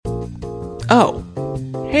Oh,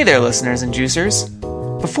 hey there listeners and juicers.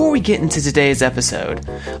 Before we get into today's episode,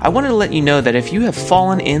 I wanted to let you know that if you have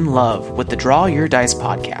fallen in love with the Draw Your Dice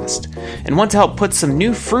podcast and want to help put some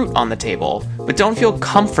new fruit on the table, but don't feel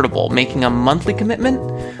comfortable making a monthly commitment,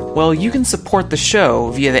 well, you can support the show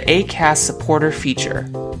via the Acast supporter feature.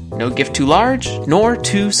 No gift too large, nor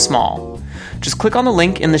too small. Just click on the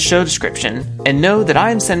link in the show description and know that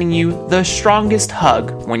I am sending you the strongest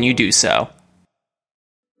hug when you do so.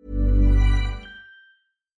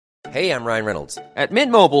 Hey, I'm Ryan Reynolds. At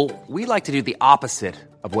Mint Mobile, we like to do the opposite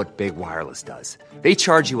of what Big Wireless does. They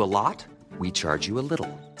charge you a lot, we charge you a little.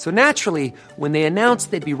 So naturally, when they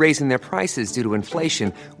announced they'd be raising their prices due to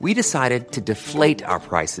inflation, we decided to deflate our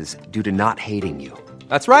prices due to not hating you.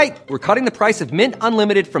 That's right. We're cutting the price of Mint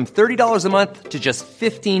Unlimited from $30 a month to just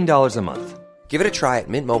 $15 a month. Give it a try at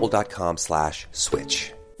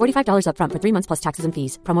mintmobile.com/switch. $45 up front for 3 months plus taxes and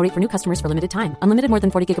fees. Promo rate for new customers for limited time. Unlimited more than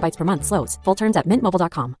 40 gigabytes per month. Slows full terms at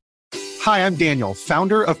mintmobile.com. Hi, I'm Daniel,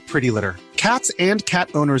 founder of Pretty Litter. Cats and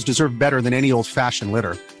cat owners deserve better than any old-fashioned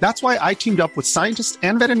litter. That's why I teamed up with scientists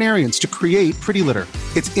and veterinarians to create Pretty Litter.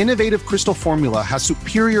 Its innovative crystal formula has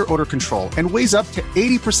superior odor control and weighs up to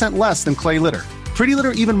 80% less than clay litter. Pretty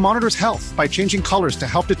Litter even monitors health by changing colors to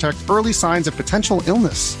help detect early signs of potential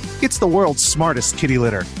illness. It's the world's smartest kitty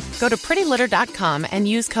litter. Go to prettylitter.com and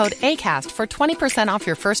use code ACAST for 20% off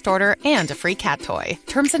your first order and a free cat toy.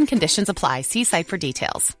 Terms and conditions apply. See site for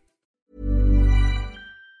details.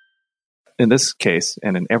 In this case,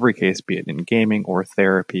 and in every case, be it in gaming or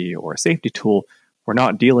therapy or a safety tool, we're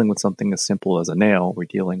not dealing with something as simple as a nail. We're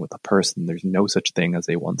dealing with a person. There's no such thing as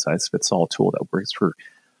a one-size-fits-all tool that works for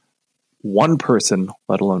one person,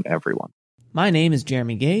 let alone everyone. My name is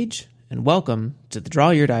Jeremy Gage, and welcome to the Draw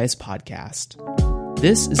Your Dice podcast.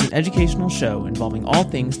 This is an educational show involving all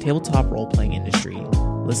things tabletop role-playing industry.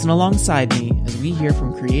 Listen alongside me as we hear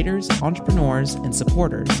from creators, entrepreneurs, and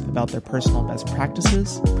supporters about their personal best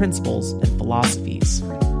practices, principles, and philosophies.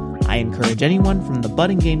 I encourage anyone from the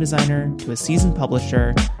budding game designer to a seasoned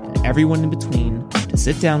publisher and everyone in between to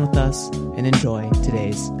sit down with us and enjoy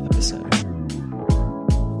today's episode.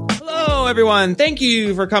 Hello, everyone. Thank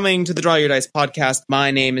you for coming to the Draw Your Dice podcast.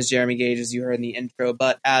 My name is Jeremy Gage, as you heard in the intro,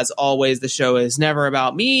 but as always, the show is never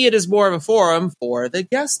about me. It is more of a forum for the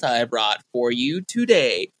guest I brought for you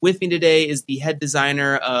today. With me today is the head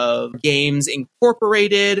designer of Games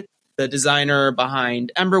Incorporated, the designer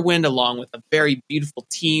behind Emberwind, along with a very beautiful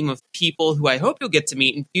team of people who I hope you'll get to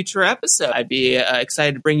meet in future episodes. I'd be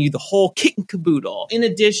excited to bring you the whole kit and caboodle. In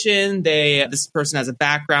addition, this person has a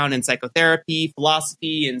background in psychotherapy,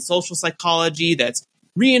 philosophy, and social psychology that's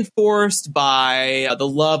reinforced by the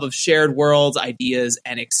love of shared worlds, ideas,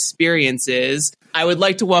 and experiences. I would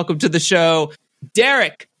like to welcome to the show,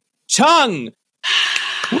 Derek Chung.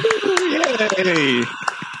 Yay!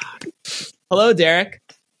 Hello, Derek.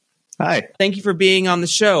 Hi. Thank you for being on the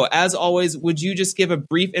show. As always, would you just give a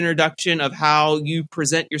brief introduction of how you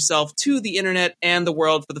present yourself to the internet and the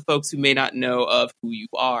world for the folks who may not know of who you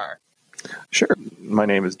are? Sure. My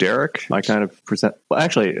name is Derek. I kind of present... Well,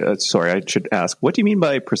 actually, sorry, I should ask, what do you mean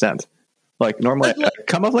by present? Like, normally I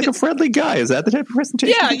come off like a friendly guy. Is that the type of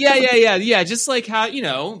presentation? Yeah. Just like how,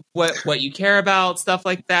 what you care about, stuff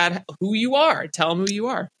like that, who you are. Tell them who you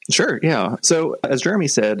are. Sure, yeah. So, as Jeremy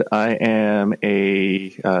said, I am a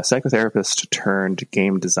psychotherapist turned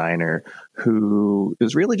game designer who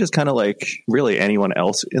is really just kind of like really anyone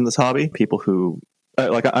else in this hobby. People who,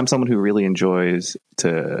 I'm someone who really enjoys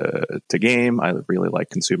to game. I really like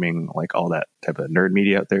consuming like all that type of nerd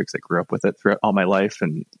media out there because I grew up with it throughout all my life.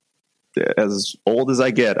 And as old as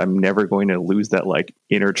I get, I'm never going to lose that like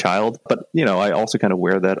inner child. But, I also kind of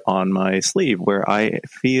wear that on my sleeve where I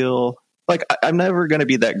feel... like, I'm never going to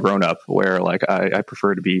be that grown up where, like, I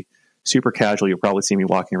prefer to be super casual. You'll probably see me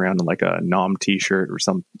walking around in, like, a Nom t-shirt or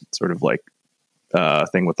some sort of, like,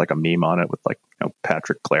 thing with, like, a meme on it with, like,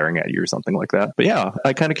 Patrick glaring at you or something like that. But, yeah,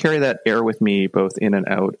 I kind of carry that air with me both in and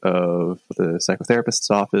out of the psychotherapist's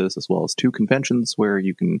office as well as 2 conventions where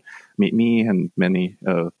you can meet me and many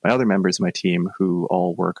of my other members of my team who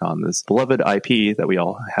all work on this beloved IP that we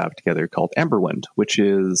all have together called Emberwind, which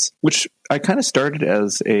I kind of started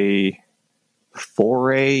as a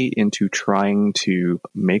foray into trying to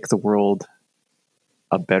make the world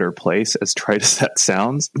a better place, as trite as that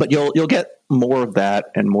sounds. But you'll get more of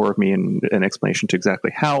that and more of me and an explanation to exactly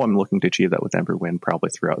how I'm looking to achieve that with Emberwind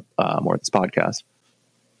probably throughout more of this podcast.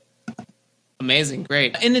 Amazing.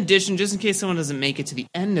 Great. In addition, just in case someone doesn't make it to the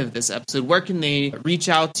end of this episode, where can they reach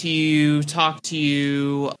out to you, talk to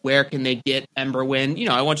you? Where can they get Emberwind?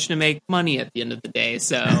 I want you to make money at the end of the day.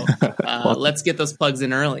 So let's get those plugs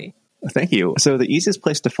in early. Thank you. So the easiest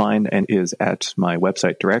place to find and is at my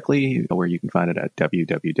website directly, where you can find it at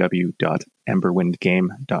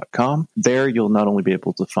www.emberwindgame.com. There, you'll not only be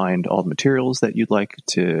able to find all the materials that you'd like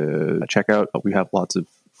to check out, but we have lots of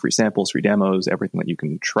free samples, free demos, everything that you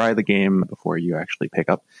can try the game before you actually pick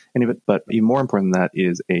up any of it. But even more important than that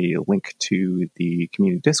is a link to the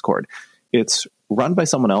community Discord. It's run by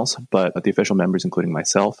someone else, but the official members, including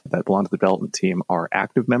myself, that belong to the development team, are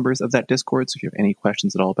active members of that Discord. So if you have any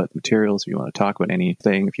questions at all about the materials, if you want to talk about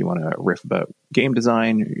anything, if you want to riff about game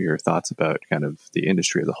design, your thoughts about kind of the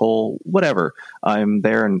industry as a whole, whatever, I'm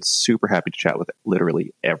there and super happy to chat with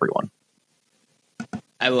literally everyone.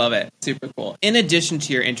 I love it. Super cool. In addition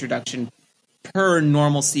to your introduction per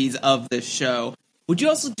normalcies of this show, would you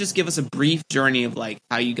also just give us a brief journey of like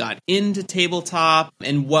how you got into tabletop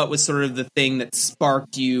and what was sort of the thing that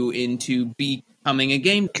sparked you into becoming a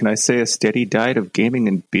game? Can I say a steady diet of gaming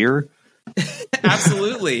and beer?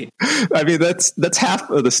 Absolutely. I mean, that's half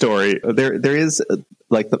of the story. There is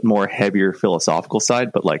like the more heavier philosophical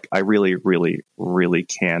side, but like I really, really, really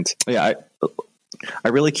can't. Yeah, I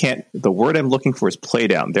really can't. The word I'm looking for is play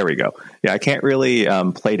down. There we go. Yeah, I can't really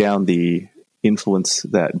play down the influence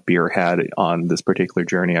that beer had on this particular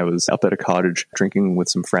journey. I was up at a cottage drinking with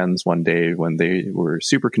some friends one day when they were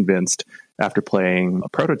super convinced after playing a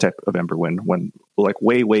prototype of Emberwind, when like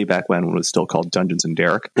way back when it was still called Dungeons and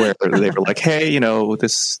Derek, where they were like, hey, you know,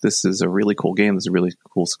 this is a really cool game. This is a really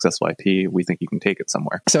cool, successful IP. We think you can take it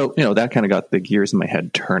somewhere. So, you know, that kind of got the gears in my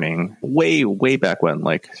head turning way back when.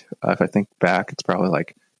 Like, if I think back, it's probably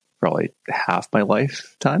half my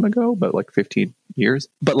lifetime ago, but like 15 years.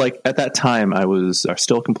 But like at that time, I was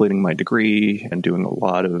still completing my degree and doing a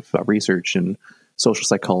lot of research in social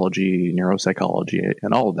psychology, neuropsychology,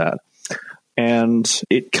 and all of that. And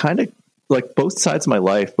it kind of like both sides of my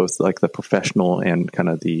life, both like the professional and kind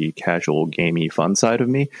of the casual gamey fun side of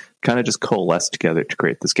me, kind of just coalesced together to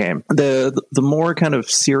create this game. The more kind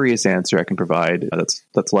of serious answer I can provide,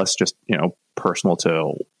 that's less just, you know, personal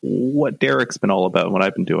to what Derek's been all about, what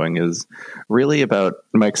I've been doing, is really about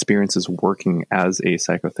my experiences working as a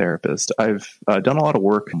psychotherapist. I've done a lot of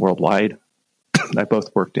work worldwide. I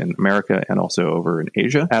both worked in America and also over in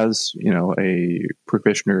Asia as, you know, a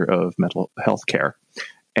practitioner of mental health care.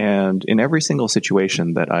 And in every single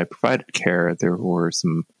situation that I provided care, there were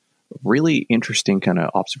some really interesting kind of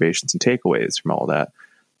observations and takeaways from all that.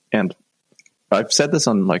 And I've said this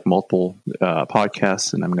on like multiple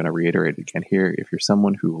podcasts, and I'm going to reiterate it again here. If you're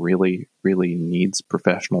someone who really, really needs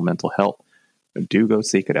professional mental help, do go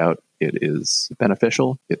seek it out. It is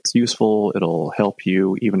beneficial. It's useful. It'll help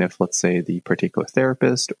you, even if, let's say, the particular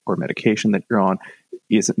therapist or medication that you're on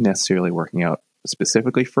isn't necessarily working out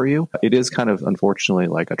specifically for you. It is kind of, unfortunately,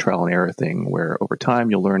 like a trial and error thing where over time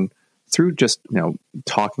you'll learn through just, you know,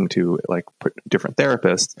 talking to like different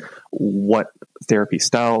therapists, what therapy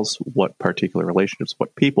styles, what particular relationships,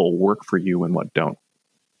 what people work for you and what don't.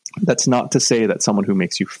 That's not to say that someone who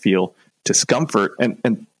makes you feel discomfort,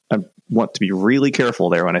 and I want to be really careful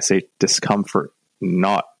there when I say discomfort,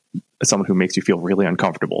 not someone who makes you feel really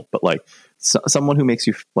uncomfortable, but like someone who makes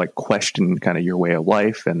you like question kind of your way of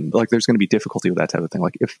life. And like, there's going to be difficulty with that type of thing.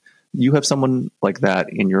 Like if you have someone like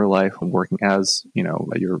that in your life working as, you know,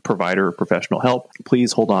 your provider or professional help,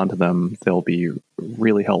 please hold on to them. They'll be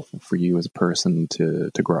really helpful for you as a person to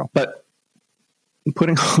grow. But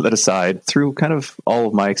putting all that aside, through kind of all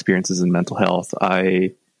of my experiences in mental health,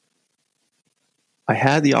 I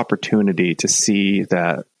had the opportunity to see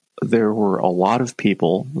that there were a lot of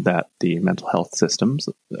people that the mental health systems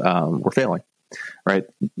were failing, right?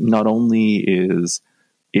 Not only is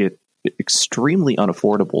it extremely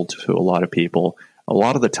unaffordable to a lot of people, a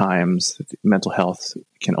lot of the times mental health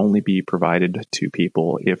can only be provided to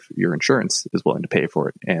people if your insurance is willing to pay for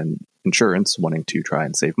it. And insurance, wanting to try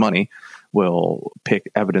and save money, will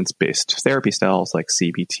pick evidence-based therapy styles like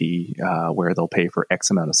CBT, where they'll pay for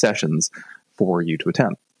X amount of sessions for you to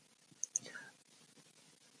attend.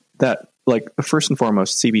 That, like, first and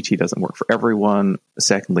foremost, CBT doesn't work for everyone.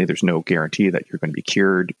 Secondly, there's no guarantee that you're going to be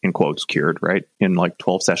cured, in quotes, cured, right, in like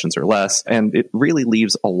 12 sessions or less. And it really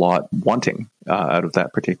leaves a lot wanting out of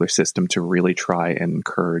that particular system to really try and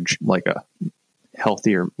encourage like a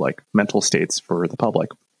healthier like mental states for the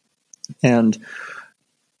public. And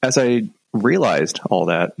as I realized all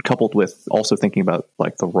that, coupled with also thinking about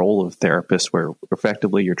like the role of therapists, where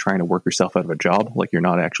effectively you're trying to work yourself out of a job, like you're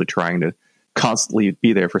not actually trying to constantly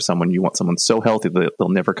be there for someone. You want someone so healthy that they'll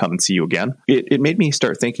never come and see you again. It made me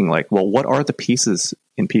start thinking like, well, what are the pieces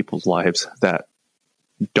in people's lives that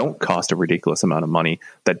don't cost a ridiculous amount of money,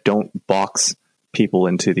 that don't box people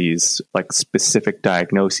into these like specific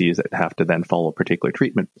diagnoses that have to then follow a particular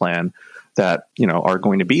treatment plan, that, are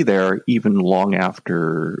going to be there even long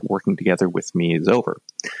after working together with me is over.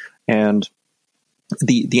 And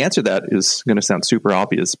the answer to that is going to sound super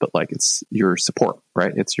obvious, but it's your support,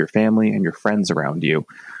 right? It's your family and your friends around you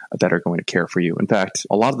that are going to care for you. In fact,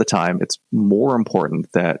 a lot of the time, it's more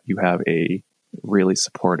important that you have a really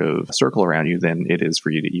supportive circle around you than it is for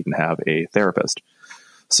you to even have a therapist.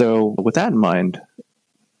 So with that in mind,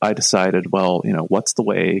 I decided, what's the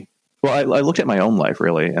way? Well, I looked at my own life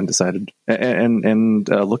really and decided and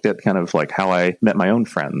looked at kind of how I met my own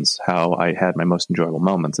friends, how I had my most enjoyable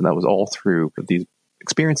moments. And that was all through these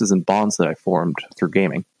experiences and bonds that I formed through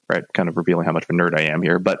gaming, right? Kind of revealing how much of a nerd I am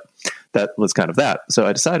here, but that was kind of that. So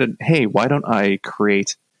I decided, hey, why don't I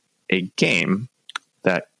create a game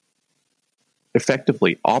that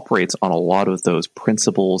effectively operates on a lot of those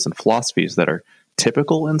principles and philosophies that are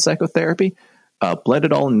typical in psychotherapy, blend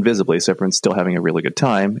it all invisibly so everyone's still having a really good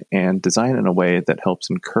time, and design it in a way that helps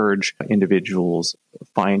encourage individuals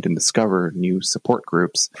find and discover new support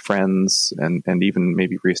groups, friends, and even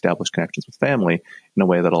maybe reestablish connections with family in a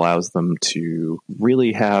way that allows them to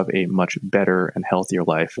really have a much better and healthier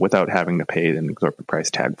life without having to pay an exorbitant price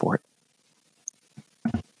tag for it.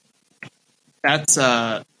 That's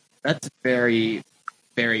very,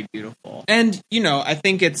 very beautiful. And, I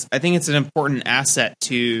think it's an important asset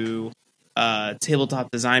to tabletop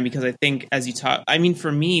design, because I think as you talk,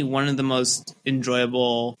 for me, one of the most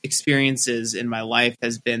enjoyable experiences in my life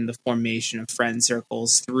has been the formation of friend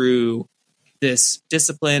circles through this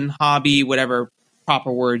discipline, hobby, whatever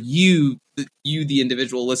proper word you, the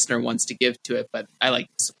individual listener, wants to give to it. But I like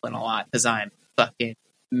discipline a lot because I'm fucking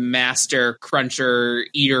master cruncher,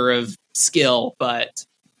 eater of skill. But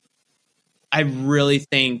I really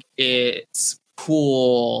think it's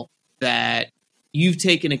cool that you've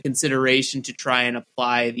taken a consideration to try and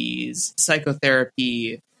apply these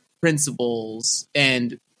psychotherapy principles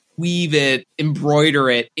and embroider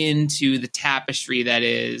it into the tapestry that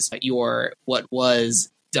is what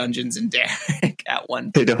was Dungeons and Derek at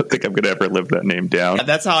one point. I don't think I'm going to ever live that name down. Yeah,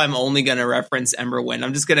 that's how I'm only going to reference Emberwind.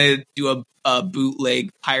 I'm just going to do a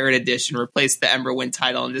bootleg pirate edition, replace the Emberwind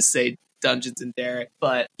title, and just say Dungeons and Derek.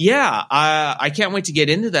 But yeah, I can't wait to get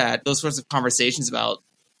into that. Those sorts of conversations about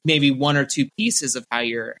maybe one or two pieces of how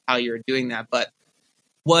you're doing that. But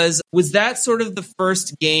was that sort of the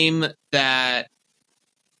first game that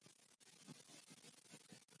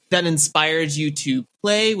inspired you to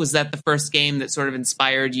play? Was that the first game that sort of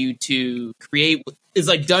inspired you to create? Is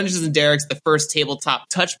Dungeons and Derek's the first tabletop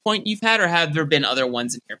touch point you've had, or have there been other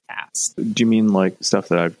ones in your past? Do you mean stuff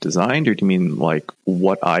that I've designed, or do you mean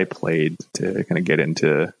what I played to kind of get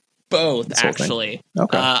into? Both, actually.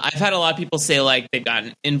 Okay. I've had a lot of people say they've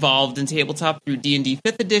gotten involved in tabletop through D&D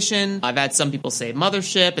 5th edition. I've had some people say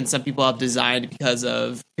Mothership, and some people have designed because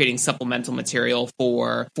of creating supplemental material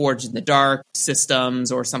for Forge in the Dark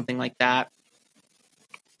systems or something like that.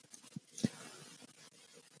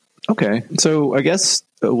 Okay, so I guess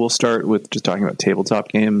we'll start with just talking about tabletop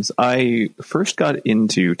games. I first got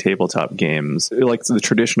into tabletop games, the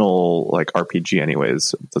traditional RPG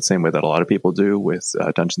anyways, the same way that a lot of people do with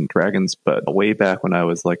Dungeons and Dragons, but way back when I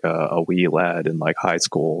was a wee lad in high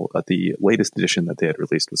school, the latest edition that they had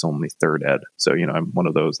released was only 3rd ed. So, I'm one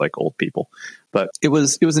of those old people. But it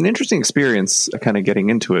was an interesting experience kind of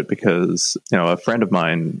getting into it because, a friend of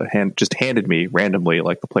mine just handed me randomly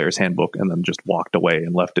the player's handbook and then just walked away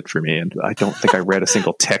and left it for me. And I don't think I read a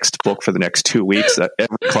single textbook for the next 2 weeks.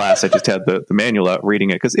 Every class I just had the manual out reading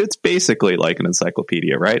it because it's basically like an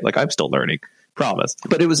encyclopedia, right? I'm still learning, promise.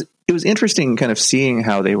 But it was interesting kind of seeing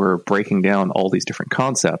how they were breaking down all these different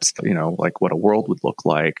concepts, what a world would look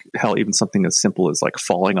like, how even something as simple as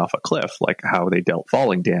falling off a cliff, how they dealt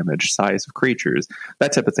falling damage, size of creatures,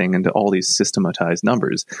 that type of thing, into all these systematized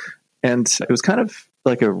numbers. And it was kind of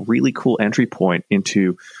a really cool entry point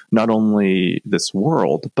into not only this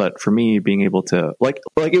world, but for me being able to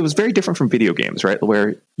it was very different from video games, right?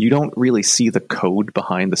 Where you don't really see the code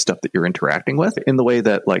behind the stuff that you're interacting with in the way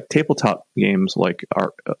that tabletop games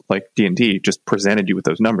are D&D just presented you with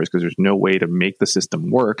those numbers, because there's no way to make the system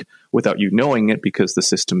work without you knowing it, because the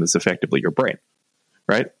system is effectively your brain,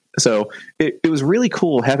 right? So it was really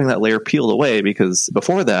cool having that layer peeled away, because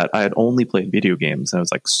before that I had only played video games and I was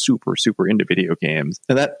super, super into video games.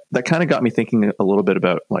 And that kind of got me thinking a little bit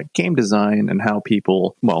about game design and how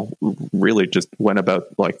people, really just went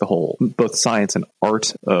about the whole, both science and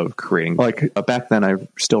art of creating. Back then I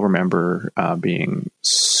still remember being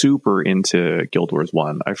super into Guild Wars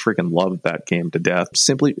 1. I freaking loved that game to death,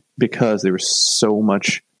 simply because there was so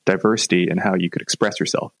much diversity in how you could express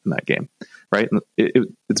yourself in that game, right? And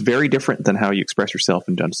it's very different than how you express yourself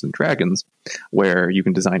in Dungeons and Dragons, where you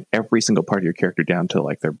can design every single part of your character down to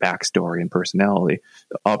like their backstory and personality.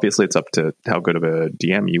 Obviously, it's up to how good of a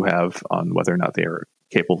DM you have on whether or not they are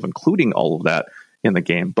capable of including all of that in the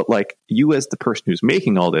game. But like, you as the person who's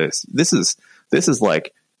making all this is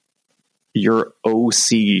like your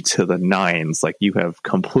OC to the nines. Like, you have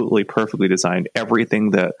completely perfectly designed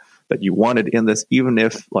everything that you wanted in this, even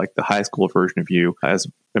if like the high school version of you, as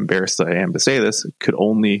embarrassed as I am to say this, could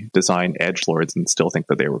only design edgelords and still think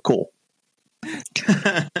that they were cool.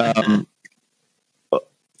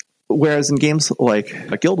 Whereas in games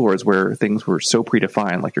like Guild Wars, where things were so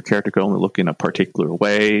predefined, like your character could only look in a particular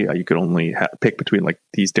way, you could only pick between like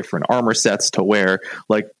these different armor sets to wear,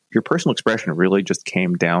 like your personal expression really just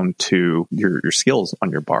came down to your skills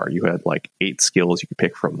on your bar. You had like 8 skills you could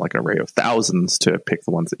pick from, like an array of thousands to pick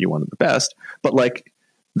the ones that you wanted the best. But like,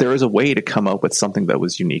 there is a way to come up with something that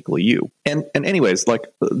was uniquely you. And anyways, like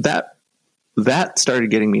that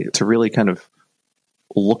started getting me to really kind of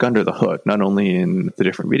look under the hood, not only in the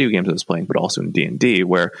different video games I was playing, but also in D&D,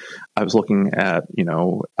 where I was looking at,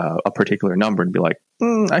 a particular number and be like,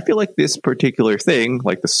 I feel like this particular thing,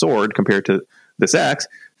 like the sword compared to this axe,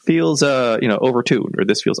 feels overtuned, or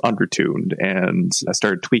this feels undertuned. And I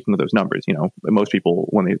started tweaking those numbers. Most people,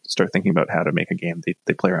 when they start thinking about how to make a game,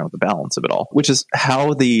 they play around with the balance of it all, which is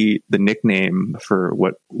how the nickname for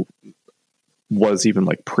what was even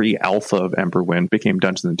like pre-alpha of Emberwind became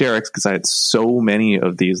Dungeons and Derricks, because I had so many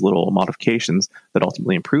of these little modifications that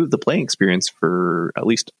ultimately improved the playing experience for at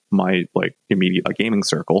least my like immediate gaming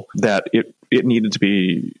circle, that it needed to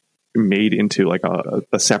be made into like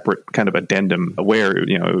a separate kind of addendum where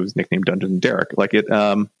it was nicknamed Dungeons and Derrick. Like it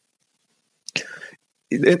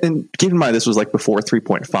and keep in mind, this was like before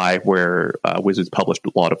 3.5, where Wizards published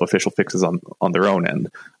a lot of official fixes on their own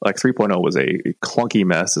end. Like 3.0 was a clunky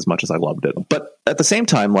mess as much as I loved it. But at the same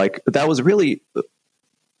time, like that was really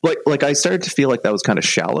like I started to feel like that was kind of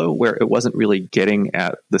shallow, where it wasn't really getting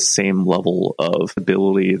at the same level of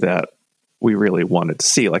ability that we really wanted to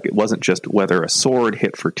see. Like, it wasn't just whether a sword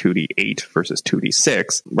hit for 2d8 versus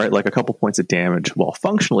 2d6, right? Like, a couple points of damage, while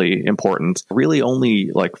functionally important, really only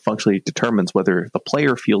like functionally determines whether the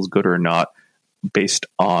player feels good or not based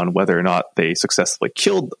on whether or not they successfully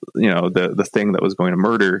killed, the thing that was going to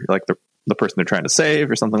murder, like the person they're trying to save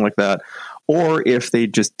or something like that. Or if they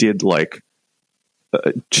just did like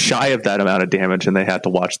shy of that amount of damage and they had to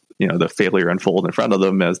watch, the failure unfold in front of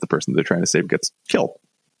them as the person they're trying to save gets killed.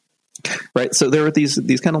 Right. So there were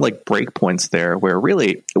these kind of like breakpoints there, where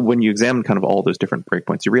really, when you examine kind of all those different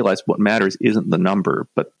breakpoints, you realize what matters isn't the number,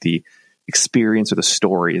 but the experience or the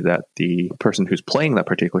story that the person who's playing that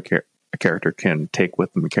particular character can take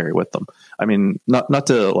with them and carry with them. I mean, not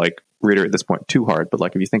to like reiterate this point too hard, but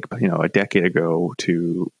like, if you think about, a decade ago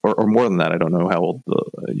or more than that, I don't know how old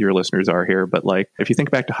your listeners are here, but like, if you think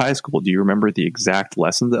back to high school, do you remember the exact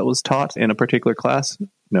lesson that was taught in a particular class?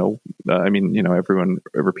 No. I mean, everyone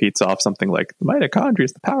repeats off something like the mitochondria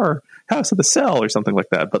is the powerhouse of the cell or something like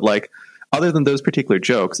that. But like, other than those particular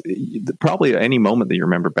jokes, probably any moment that you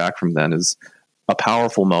remember back from then is a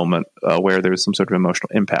powerful moment where there's some sort of emotional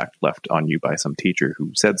impact left on you by some teacher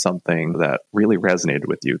who said something that really resonated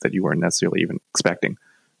with you that you weren't necessarily even expecting,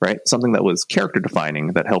 right? Something that was character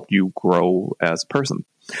defining, that helped you grow as a person.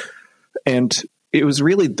 And it was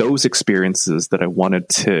really those experiences that I wanted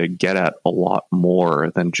to get at a lot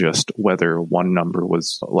more than just whether one number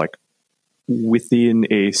was like within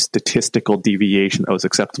a statistical deviation that was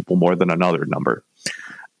acceptable more than another number.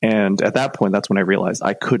 And at that point, that's when I realized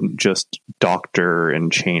I couldn't just doctor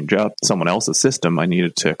and change up someone else's system. I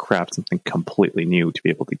needed to craft something completely new to be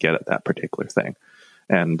able to get at that particular thing.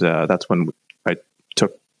 And that's when I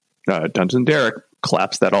took Dungeons and Derrick,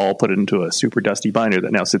 collapsed that all, put it into a super dusty binder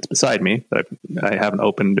that now sits beside me, that I haven't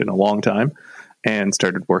opened in a long time, and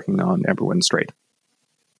started working on Emberwind straight.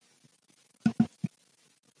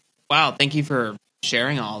 Wow, thank you for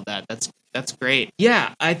sharing all of that. That's great.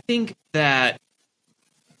 Yeah, I think that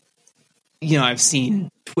I've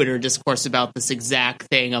seen Twitter discourse about this exact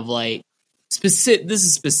thing of like this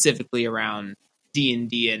is specifically around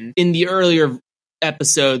D&D, and in the earlier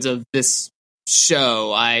episodes of this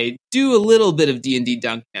show, I do a little bit of D&D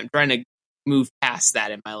dunking. I'm trying to move past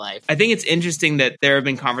that in my life. I think it's interesting that there have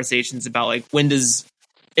been conversations about like what is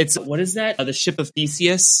that? The Ship of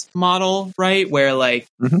Theseus model, right? Where like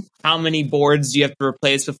how many boards do you have to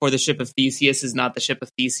replace before the Ship of Theseus is not the Ship of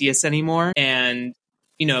Theseus anymore? And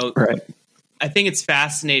right. I think it's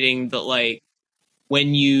fascinating that like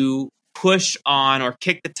when you push on or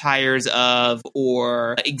kick the tires of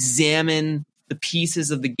or examine the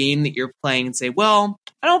pieces of the game that you're playing and say, well,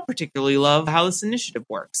 I don't particularly love how this initiative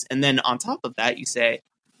works. And then on top of that, you say,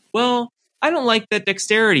 well, I don't like that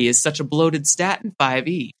dexterity is such a bloated stat in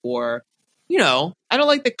 5e, or, I don't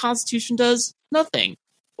like that Constitution does nothing,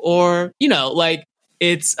 or, like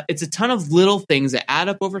it's a ton of little things that add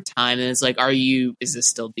up over time. And it's like, is this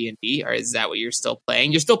still D&D, or is that what you're still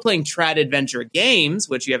playing? You're still playing trad adventure games,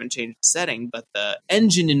 which you haven't changed the setting, but the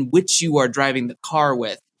engine in which you are driving the car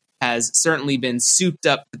with has certainly been souped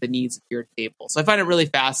up to the needs of your table. So I find it really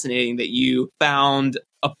fascinating that you found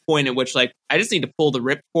a point at which, like, I just need to pull the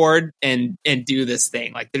ripcord and do this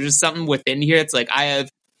thing. Like, there's just something within here. It's like, I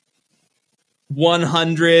have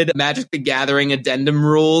 100 Magic the Gathering addendum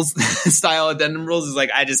rules, style addendum rules. Is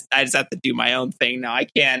like, I just have to do my own thing now. I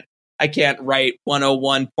can't write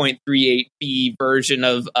 101.38b version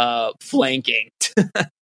of flanking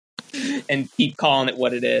and keep calling it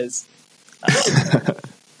what it is.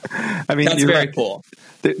 I mean, that's very cool.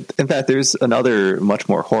 In fact, there's another much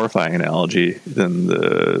more horrifying analogy than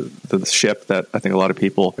the ship that I think a lot of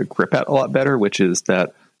people grip at a lot better, which is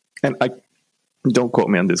that, and I don't quote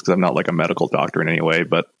me on this because I'm not like a medical doctor in any way,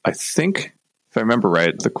 but I think, if I remember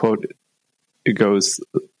right, the quote, it goes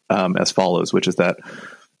as follows, which is that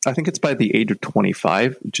I think it's by the age of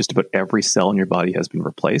 25, just about every cell in your body has been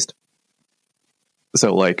replaced.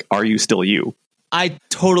 So, like, are you still you? I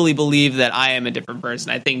totally believe that I am a different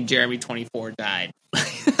person. I think Jeremy 24 died.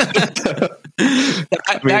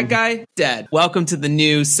 That guy, dead. Welcome to the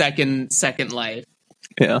new second life.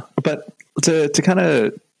 Yeah. But to kind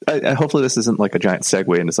of, hopefully this isn't like a giant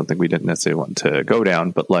segue into something we didn't necessarily want to go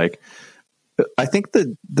down, but like, I think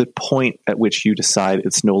the point at which you decide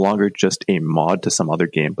it's no longer just a mod to some other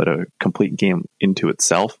game, but a complete game into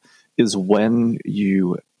itself, is when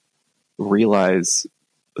you realize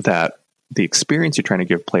that the experience you're trying to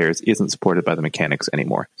give players isn't supported by the mechanics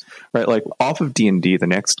anymore, right? Like, off of D&D, the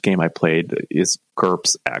next game I played is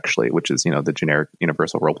GURPS, actually, which is, the generic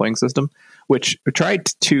universal role-playing system, which tried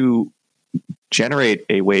to generate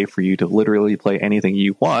a way for you to literally play anything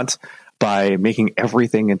you want by making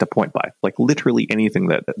everything into point buy, like literally anything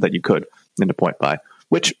that you could into point buy,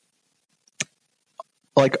 which,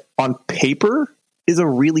 like, on paper is a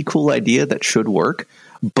really cool idea that should work.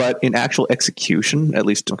 But in actual execution, at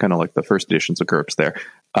least kind of like the first editions of GURPS there,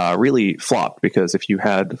 really flopped, because if you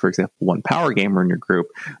had, for example, one power gamer in your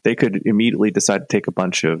group, they could immediately decide to take a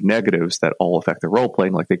bunch of negatives that all affect their role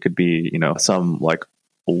playing. Like, they could be, some like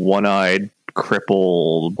one-eyed,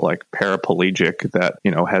 crippled, like paraplegic that,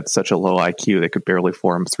 had such a low IQ they could barely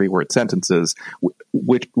form 3-word sentences,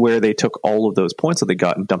 where they took all of those points that they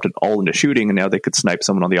got and dumped it all into shooting, and now they could snipe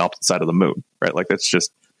someone on the opposite side of the moon, right? Like, that's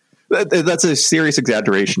a serious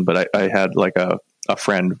exaggeration, but I had like a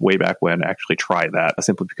friend way back when actually try that,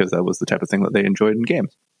 simply because that was the type of thing that they enjoyed in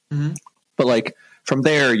games. Mm-hmm. But like, from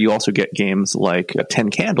there, you also get games like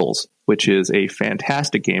 10 Candles, which is a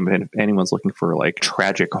fantastic game. And if anyone's looking for like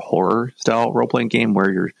tragic horror style role-playing game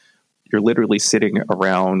where you're literally sitting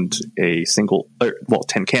around a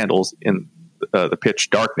 10 candles in the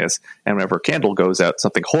pitch darkness, and whenever a candle goes out,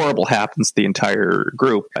 something horrible happens to the entire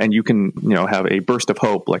group, and you can have a burst of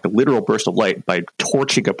hope, like a literal burst of light, by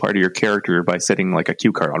torching a part of your character by setting like a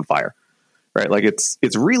cue card on fire, right? Like, it's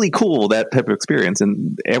really cool, that type of experience.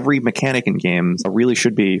 And every mechanic in games really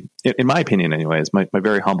should be, in my opinion anyways, my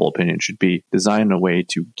very humble opinion, should be designed in a way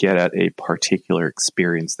to get at a particular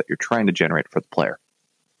experience that you're trying to generate for the player.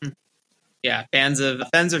 Yeah, fans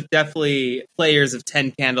of definitely players of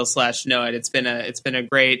 10 Candles / Know It. It's been a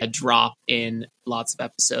great drop in lots of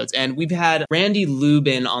episodes, and we've had Randy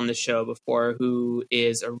Lubin on the show before, who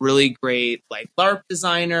is a really great like LARP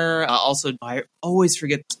designer. Also, I always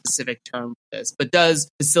forget the specific term for this, but does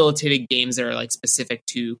facilitated games that are like specific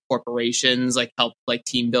to corporations, like help like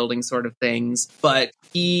team building sort of things. But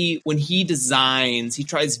when he designs, he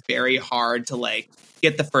tries very hard to like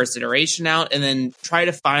get the first iteration out and then try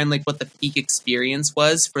to find like what the peak experience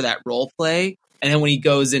was for that role play. And then when he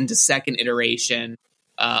goes into second iteration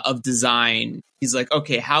of design, he's like,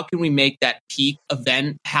 okay, how can we make that peak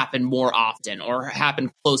event happen more often or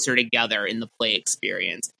happen closer together in the play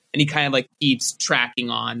experience? And he kind of like keeps tracking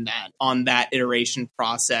on that iteration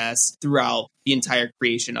process throughout the entire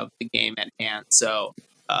creation of the game at hand. So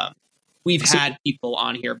we've had people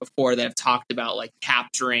on here before that have talked about like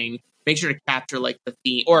make sure to capture like the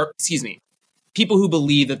theme, or excuse me, people who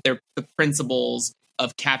believe that the principles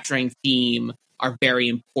of capturing theme are very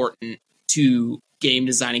important to game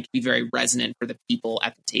design and can be very resonant for the people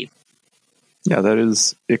at the table. Yeah, that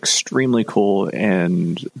is extremely cool.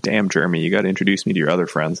 And damn, Jeremy, you got to introduce me to your other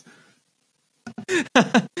friends.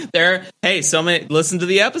 So many, listen to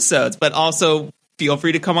the episodes, but also feel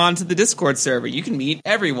free to come on to the Discord server. You can meet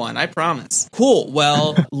everyone, I promise. Cool.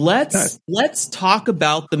 Well, let's talk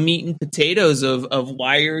about the meat and potatoes of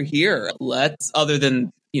why you're here. Other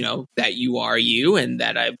than, that you are you and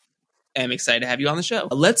that I am excited to have you on the show.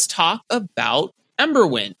 Let's talk about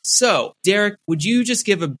Emberwind. So, Derek, would you just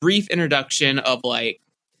give a brief introduction of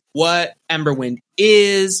what Emberwind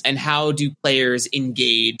is and how do players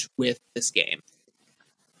engage with this game?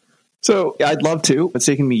 So I'd love to. It's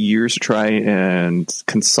taken me years to try and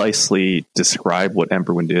concisely describe what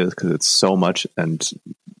Emberwind is because it's so much and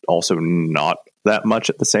also not that much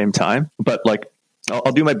at the same time. But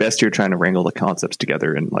I'll do my best here trying to wrangle the concepts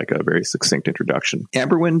together in a very succinct introduction.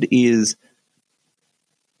 Emberwind is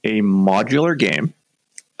a modular game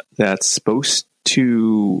that's supposed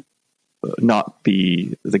to not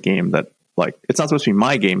be the game that it's not supposed to be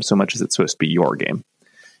my game so much as it's supposed to be your game.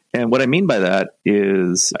 And what I mean by that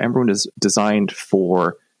is Emberwind is designed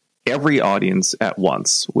for every audience at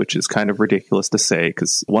once, which is kind of ridiculous to say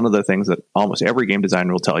because one of the things that almost every game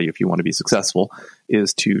designer will tell you if you want to be successful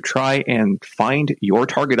is to try and find your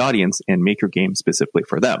target audience and make your game specifically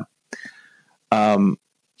for them.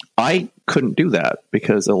 I couldn't do that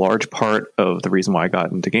because a large part of the reason why I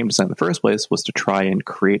got into game design in the first place was to try and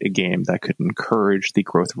create a game that could encourage the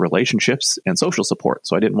growth of relationships and social support.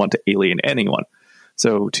 So I didn't want to alienate anyone.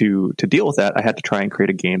 So to deal with that, I had to try and create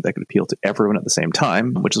a game that could appeal to everyone at the same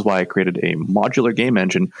time, which is why I created a modular game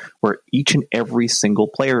engine where each and every single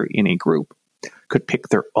player in a group could pick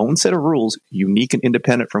their own set of rules, unique and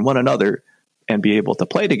independent from one another, and be able to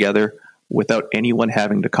play together without anyone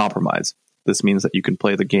having to compromise. This means that you can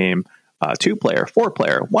play the game 2-player,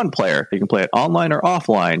 4-player, 1-player. You can play it online or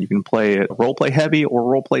offline. You can play it role-play heavy or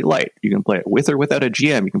role-play light. You can play it with or without a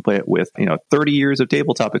GM. You can play it with 30 years of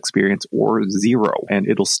tabletop experience or 0, and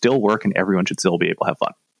it'll still work, and everyone should still be able to have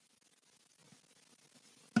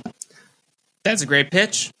fun. That's a great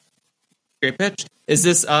pitch. Great pitch. Is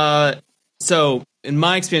this so? In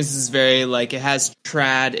my experience, this is very it has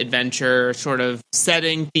trad adventure sort of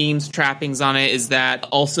setting, themes, trappings on it. Is that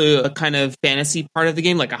also a kind of fantasy part of the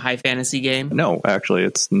game, like a high fantasy game? No, actually,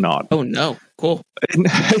 it's not. Oh, no. Cool.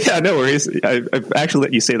 Yeah, no worries. I've actually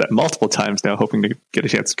let you say that multiple times now, hoping to get a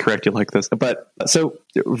chance to correct you like this. But so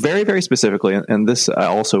very, very specifically, and this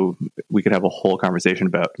also we could have a whole conversation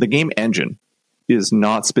about, the game engine is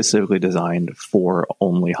not specifically designed for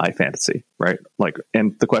only high fantasy, right?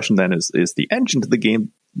 And the question then is the engine to the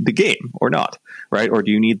game or not, right? Or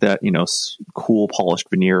do you need that, cool polished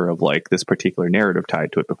veneer of this particular narrative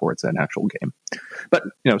tied to it before it's an actual game? But,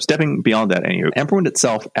 stepping beyond that, Emberwind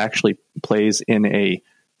itself actually plays in a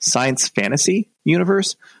science fantasy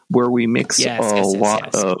universe where we mix a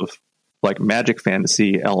lot of magic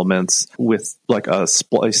fantasy elements with a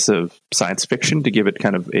splice of science fiction to give it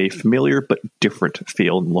kind of a familiar but different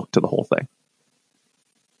feel and look to the whole thing.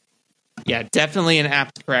 Yeah, definitely an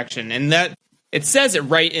apt correction. And that it says it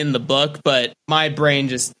right in the book, but my brain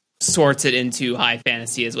just sorts it into high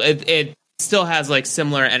fantasy as well. It still has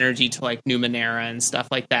similar energy to Numenera and stuff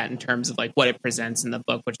like that in terms of what it presents in the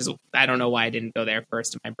book, which is, I don't know why I didn't go there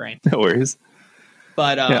first in my brain. No worries.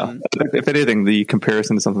 But if anything, the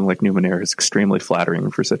comparison to something like Numenera is extremely flattering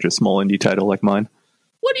for such a small indie title like mine.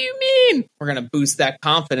 What do you mean? We're gonna boost that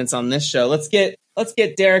confidence on this show. Let's get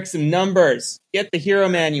Derek some numbers. Get the hero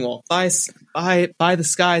manual. Buy the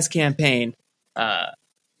Skies campaign.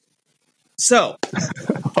 So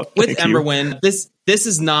with Emberwind, this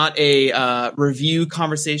is not a review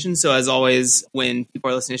conversation. So as always, when people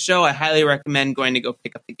are listening to the show, I highly recommend going to go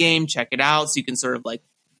pick up the game, check it out, so you can sort of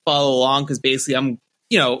follow along, because basically I'm,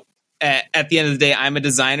 at the end of the day, I'm a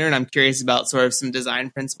designer and I'm curious about sort of some design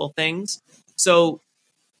principle things. So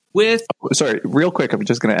sorry, real quick, I'm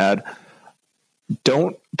just going to add,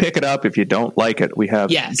 don't pick it up if you don't like it. We have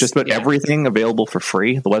just about everything available for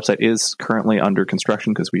free. The website is currently under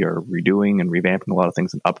construction because we are redoing and revamping a lot of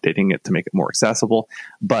things and updating it to make it more accessible.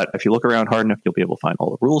 But if you look around hard enough, you'll be able to find all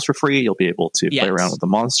the rules for free. You'll be able to play around with the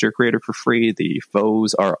monster creator for free. The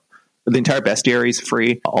foes are... The entire bestiary is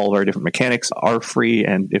free. All of our different mechanics are free.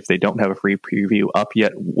 And if they don't have a free preview up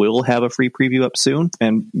yet, we'll have a free preview up soon.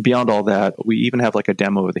 And beyond all that, we even have a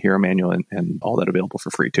demo of the hero manual and all that available for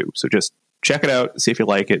free too. So just check it out, see if you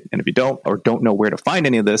like it. And if you don't, or don't know where to find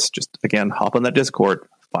any of this, just again, hop on that Discord,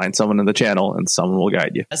 find someone in the channel, and someone will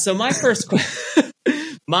guide you. So my first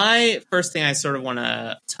thing I sort of want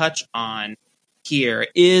to touch on here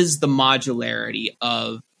is the modularity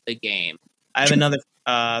of the game. I have another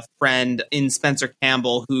friend in Spencer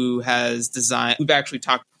Campbell who has designed, we've actually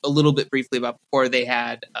talked a little bit briefly about before. They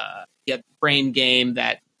had a brain game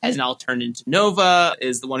that has now turned into Nova,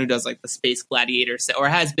 is the one who does like the Space Gladiator set, or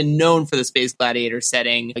has been known for the Space Gladiator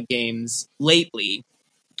setting games lately.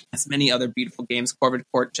 As many other beautiful games, Corvid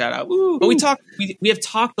Court, shout out. Woo. But we have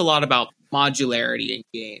talked a lot about modularity in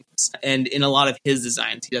games, and in a lot of his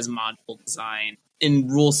designs, he does module design in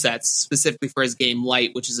rule sets, specifically for his game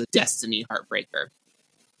Light, which is a Destiny Heartbreaker.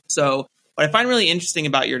 So what I find really interesting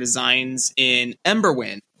about your designs in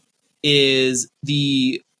Emberwind is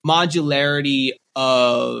the modularity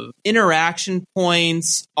of interaction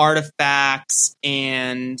points, artifacts,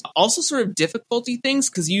 and also sort of difficulty things,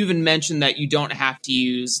 because you even mentioned that you don't have to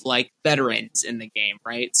use like veterans in the game,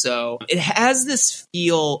 right? So it has this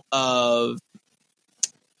feel of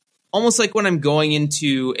almost like when I'm going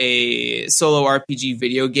into a solo RPG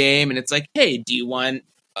video game and it's like, hey, do you want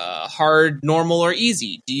hard, normal, or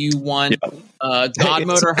easy? Do you want God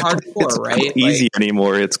mode or hardcore, it's right? Not easy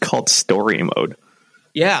anymore. It's called story mode.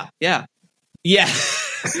 Yeah.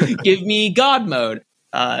 Give me God mode,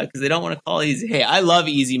 because they don't want to call it easy. Hey, I love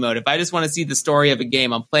easy mode. If I just want to see the story of a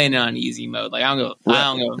game, I'm playing it on easy mode. Like I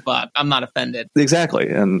don't give a fuck. I'm not offended. Exactly,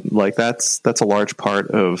 and like that's a large part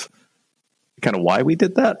of kind of why we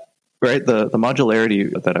did that, right? The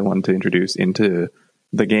modularity that I wanted to introduce into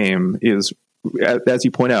the game is, as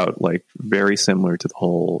you point out, like very similar to the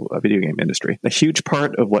whole video game industry. A huge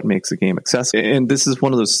part of what makes a game accessible, and this is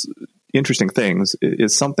one of those interesting things,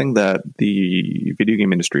 is something that the video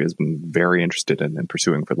game industry has been very interested in and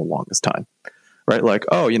pursuing for the longest time, right? Like,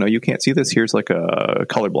 oh, you can't see this. Here's like a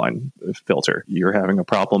colorblind filter. You're having a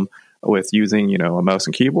problem with using, a mouse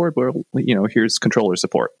and keyboard. Well, here's controller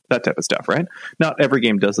support, that type of stuff, right? Not every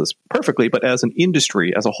game does this perfectly, but as an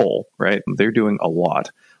industry as a whole, right, they're doing a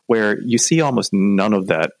lot where you see almost none of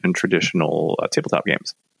that in traditional tabletop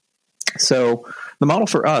games. So the model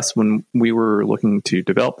for us, when we were looking to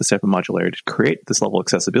develop this type of modularity to create this level of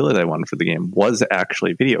accessibility that I wanted for the game, was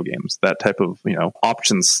actually video games. That type of,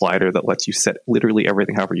 options slider that lets you set literally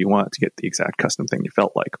everything however you want to get the exact custom thing you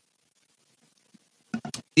felt like.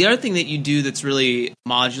 The other thing that you do that's really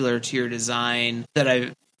modular to your design that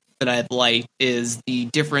I've liked is the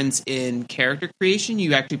difference in character creation.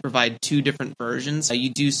 You actually provide two different versions.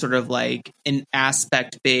 You do sort of like an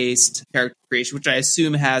aspect-based character creation, which I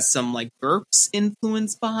assume has some like GURPS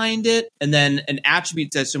influence behind it, and then an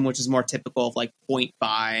attribute system, which is more typical of like point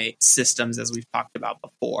buy systems, as we've talked about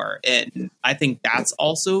before. And I think that's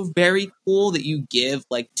also very cool that you give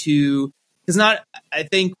like two. Because I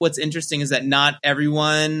think what's interesting is that not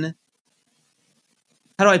everyone.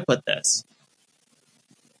 How do I put this?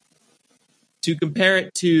 To compare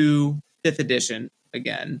it to 5th edition,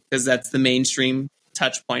 again, because that's the mainstream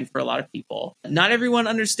touch point for a lot of people. Not everyone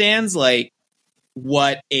understands like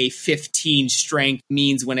what a 15 strength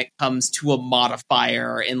means when it comes to a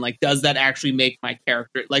modifier, and like, does that actually make my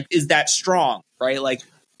character, like, is that strong, right? Like,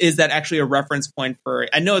 is that actually a reference point for,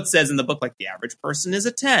 I know it says in the book, like the average person is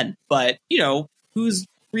a 10, but who's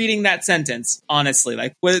reading that sentence? Honestly,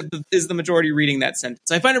 like, what is the majority reading that sentence?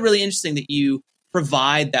 So I find it really interesting that you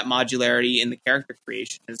provide that modularity in the character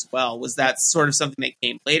creation as well. Was that sort of something that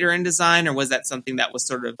came later in design, or was that something that was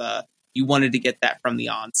sort of you wanted to get that from the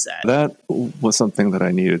onset? That was something that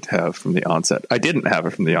I needed to have from the onset. I didn't have it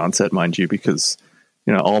from the onset, mind you, because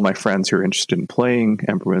all my friends who are interested in playing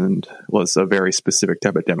Emberwind was a very specific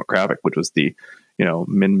type of demographic, which was the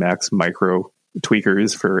min-max micro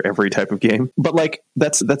tweakers for every type of game. But like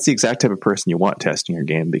that's the exact type of person you want testing your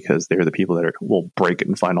game, because they're the people that will break it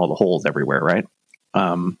and find all the holes everywhere, right?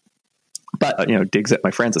 But digs at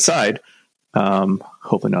my friends aside,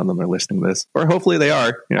 hopefully none of them are listening to this, or hopefully they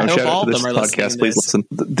are. Shout out to this podcast. Please listen.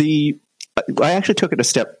 I actually took it a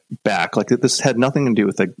step back. Like, this had nothing to do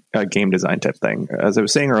with a game design type thing. As I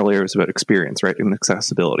was saying earlier, it was about experience, right, and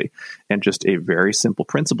accessibility, and just a very simple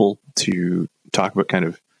principle to talk about kind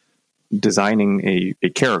of designing a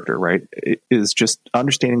character, right? It is just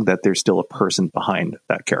understanding that there's still a person behind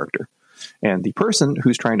that character, and the person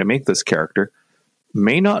who's trying to make this character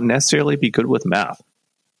may not necessarily be good with math,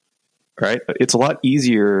 right? It's a lot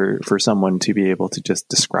easier for someone to be able to just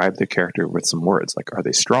describe the character with some words. Like, are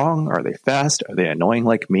they strong? Are they fast? Are they annoying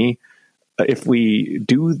like me? If we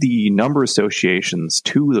do the number associations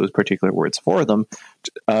to those particular words for them,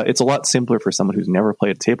 it's a lot simpler for someone who's never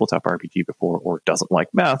played a tabletop RPG before or doesn't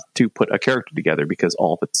like math to put a character together, because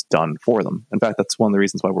all of it's done for them. In fact, that's one of the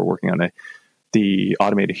reasons why we're working on the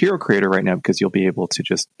automated hero creator right now, because you'll be able to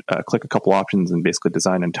just click a couple options and basically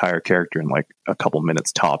design an entire character in like a couple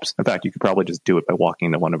minutes tops. In fact, you could probably just do it by walking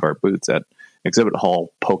into one of our booths at Exhibit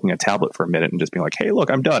Hall, poking a tablet for a minute and just being like, hey, look,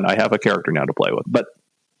 I'm done. I have a character now to play with. But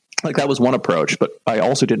like that was one approach, but I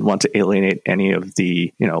also didn't want to alienate any of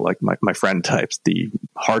the, like my friend types, the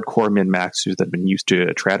hardcore min-maxers that have been used to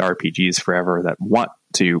trad RPGs forever that want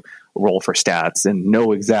to roll for stats and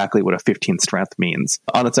know exactly what a 15 strength means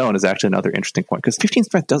on its own is actually another interesting point, because 15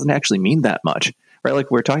 strength doesn't actually mean that much, right?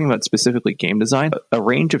 Like we're talking about specifically game design, a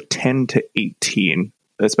range of 10 to 18,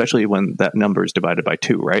 especially when that number is divided by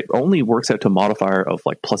 2, right? Only works out to a modifier of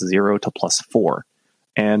like +0 to +4.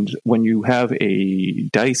 And when you have a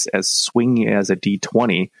dice as swingy as a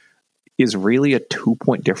d20, is really a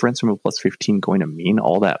 2-point difference from a +15 going to mean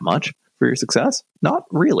all that much for your success? Not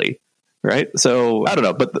really, right? So I don't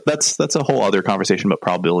know, but that's a whole other conversation about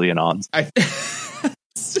probability and odds.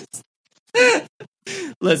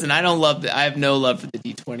 Listen, I have no love for the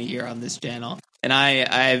D20 here on this channel. And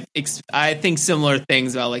I think similar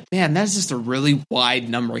things about like, man, that's just a really wide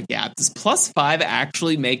number gap. Does +5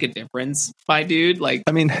 actually make a difference, my dude? Like,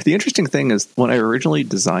 I mean, the interesting thing is when I originally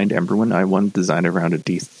designed Emberwind, I wanted to design around a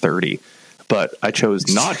D30, but I chose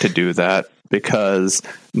not to do that because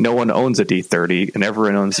no one owns a D30 and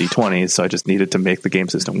everyone owns D20. So I just needed to make the game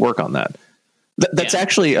system work on that. That's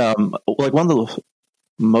actually like one of the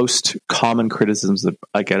most common criticisms that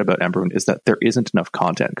I get about Emberwind is that there isn't enough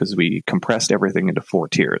content because we compressed everything into 4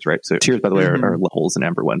 tiers, right? So tiers, by the way, are levels in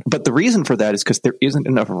Emberwind. But the reason for that is because there isn't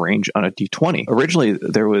enough range on a D20. Originally,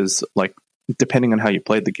 there was like, depending on how you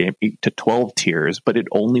played the game, 8 to 12 tiers, but it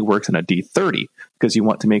only works on a D30 because you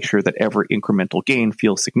want to make sure that every incremental gain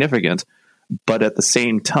feels significant. But at the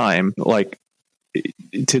same time, like,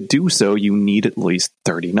 to do so, you need at least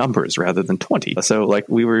 30 numbers rather than 20. So like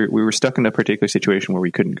we were stuck in a particular situation where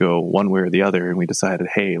we couldn't go one way or the other. And we decided,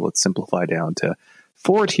 hey, let's simplify down to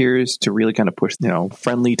 4 tiers to really kind of push,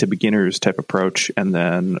 friendly to beginners type approach. And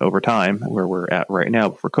then over time, where we're at right now,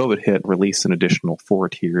 before COVID hit, release an additional 4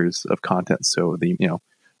 tiers of content. So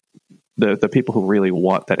the people who really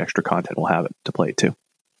want that extra content will have it to play too.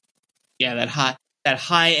 Yeah, that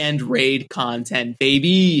high-end raid content,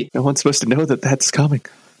 baby. No one's supposed to know that that's coming.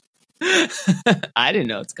 I didn't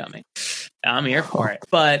know it's coming. I'm here for it.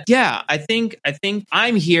 But yeah, I think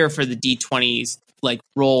I'm here for the D20s like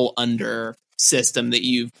roll under system that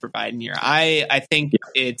you've provided here. I think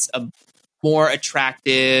it's a more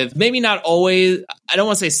attractive, maybe not always, I don't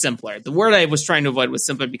want to say simpler. The word I was trying to avoid was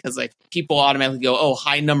simpler because like people automatically go, oh,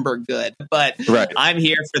 high number good. But right. I'm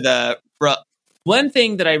here for one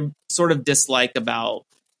thing that I sort of dislike about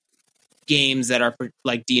games that are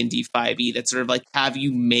like D&D 5e that sort of like have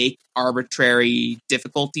you make arbitrary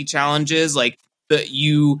difficulty challenges, like that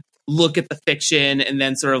you look at the fiction and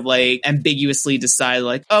then sort of like ambiguously decide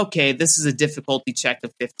like, okay, this is a difficulty check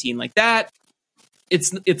of 15 like that. It's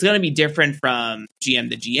going to be different from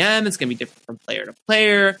GM to GM. It's going to be different from player to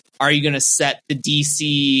player. Are you going to set the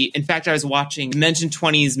DC? In fact, I was watching Dimension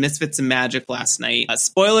 20's Misfits and Magic last night.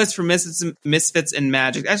 Spoilers for Misfits and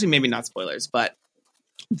Magic. Actually, maybe not spoilers, but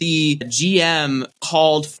the GM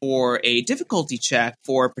called for a difficulty check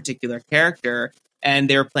for a particular character, and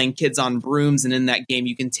they were playing Kids on Brooms, and in that game,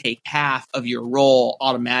 you can take half of your roll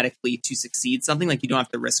automatically to succeed something. Like, you don't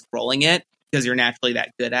have to risk rolling it because you're naturally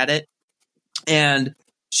that good at it. And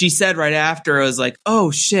she said right after, I was like,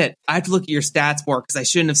 oh shit, I have to look at your stats more because I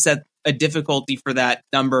shouldn't have set a difficulty for that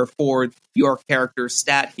number for your character's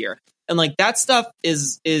stat here. And like that stuff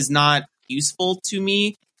is not useful to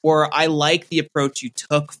me, or I like the approach you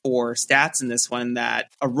took for stats in this one,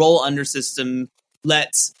 that a roll under system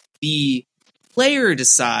lets the player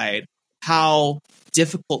decide how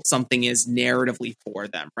difficult something is narratively for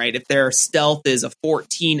them, right? If their stealth is a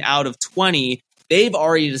 14 out of 20, they've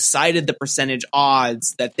already decided the percentage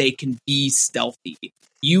odds that they can be stealthy.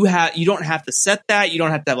 You don't have to set that. You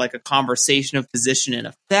don't have to have like a conversation of position and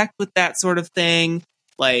effect with that sort of thing.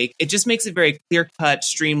 Like, it just makes it very clear-cut,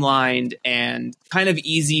 streamlined, and kind of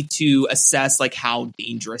easy to assess like how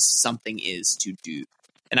dangerous something is to do.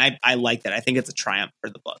 And I like that. I think it's a triumph for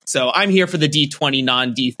the book. So I'm here for the D20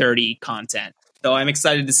 non-D30 content. So I'm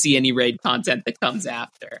excited to see any raid content that comes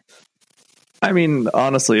after. I mean,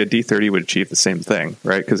 honestly, a D30 would achieve the same thing,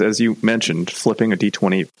 right? Because as you mentioned, flipping a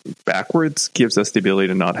D20 backwards gives us the ability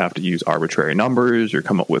to not have to use arbitrary numbers or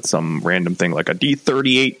come up with some random thing like a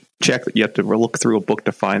D38 check that you have to look through a book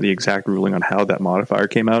to find the exact ruling on how that modifier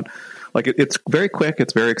came out. Like, it's very quick,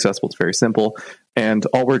 it's very accessible, it's very simple, and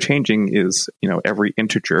all we're changing is, every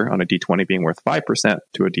integer on a D20 being worth 5%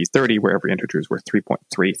 to a D30, where every integer is worth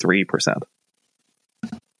 3.33%.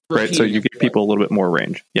 Right? So you give people a little bit more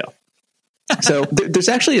range. Yeah. So there's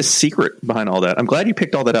actually a secret behind all that. I'm glad you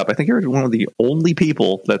picked all that up. I think you're one of the only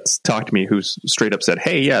people that's talked to me who's straight up said,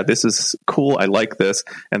 hey, yeah, this is cool. I like this.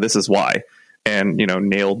 And this is why. And,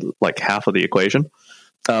 nailed like half of the equation.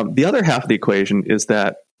 The other half of the equation is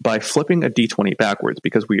that by flipping a d20 backwards,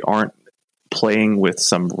 because we aren't playing with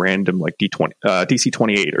some random like D20, DC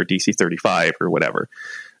 28 or DC 35 or whatever,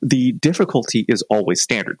 the difficulty is always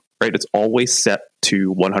standard, right? It's always set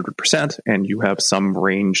to 100%, and you have some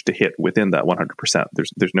range to hit within that 100%.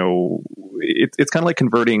 There's no, it's kind of like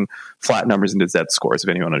converting flat numbers into Z scores, if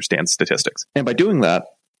anyone understands statistics. And by doing that,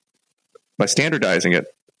 by standardizing it,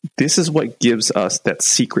 this is what gives us that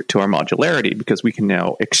secret to our modularity, because we can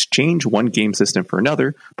now exchange one game system for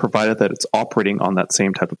another, provided that it's operating on that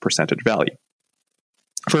same type of percentage value.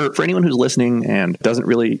 For anyone who's listening and doesn't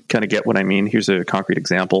really kind of get what I mean, here's a concrete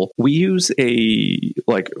example. We use a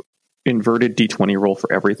like inverted D20 roll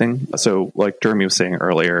for everything. So like Jeremy was saying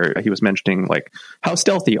earlier, he was mentioning like how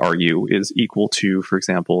stealthy are you is equal to, for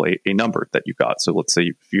example, a number that you got. So let's say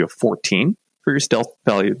if you have 14 for your stealth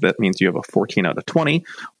value, that means you have a 14 out of 20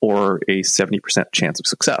 or a 70% chance of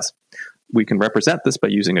success. We can represent this by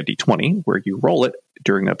using a D20 where you roll it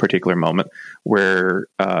during a particular moment where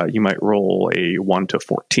you might roll a 1 to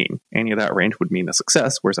 14. Any of that range would mean a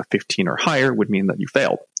success, whereas a 15 or higher would mean that you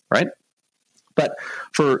failed, right? But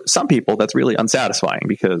for some people, that's really unsatisfying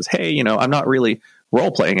because, hey, you know, I'm not really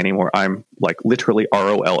role-playing anymore. I'm like literally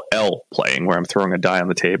ROLL playing, where I'm throwing a die on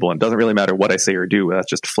the table and it doesn't really matter what I say or do. That's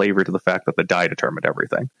just flavor to the fact that the die determined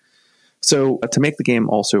everything. So to make the game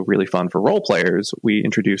also really fun for role players, we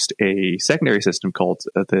introduced a secondary system called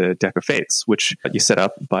the Deck of Fates, which you set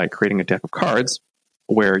up by creating a deck of cards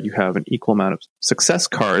where you have an equal amount of success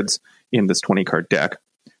cards in this 20-card deck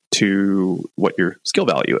to what your skill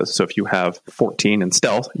value is. So if you have 14 in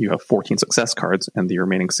stealth, you have 14 success cards, and the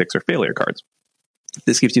remaining 6 are failure cards.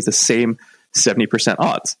 This gives you the same 70%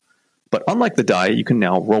 odds. But unlike the die, you can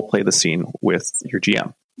now role-play the scene with your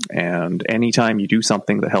GM. And anytime you do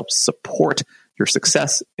something that helps support your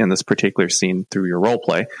success in this particular scene through your role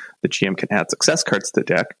play, the GM can add success cards to the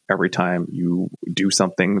deck. Every time you do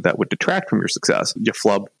something that would detract from your success, you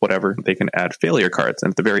flub, whatever, they can add failure cards.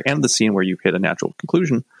 And at the very end of the scene where you've hit a natural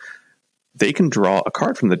conclusion, they can draw a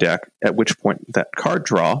card from the deck, at which point that card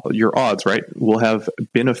draw, your odds, right, will have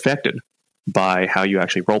been affected by how you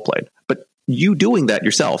actually role played. But you doing that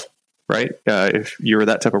yourself, right? If you're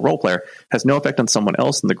that type of role player, has no effect on someone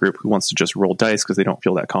else in the group who wants to just roll dice because they don't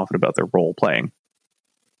feel that confident about their role playing.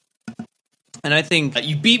 And I think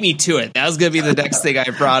you beat me to it. That was going to be the next thing I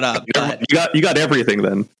brought up. You got everything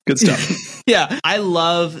then. Good stuff. Yeah. I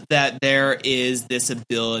love that there is this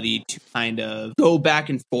ability to kind of go back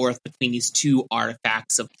and forth between these two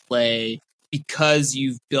artifacts of play because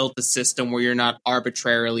you've built a system where you're not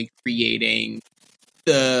arbitrarily creating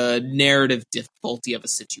the narrative difficulty of a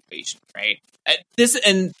situation, right?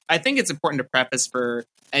 And I think it's important to preface for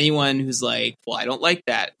anyone who's like, well, I don't like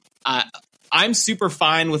that. I'm super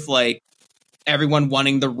fine with like everyone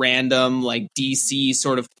wanting the random like DC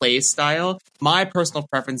sort of play style. My personal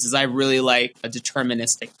preference is I really like a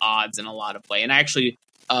deterministic odds in a lot of play, and I actually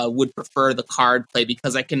would prefer the card play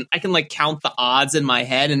because I can like count the odds in my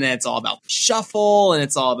head, and then it's all about the shuffle, and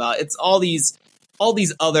it's all these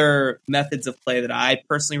other methods of play that I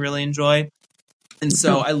personally really enjoy. And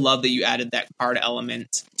so I love that you added that card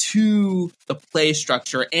element to the play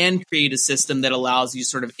structure and create a system that allows you to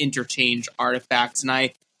sort of interchange artifacts. And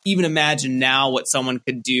I even imagine now what someone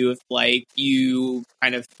could do if like you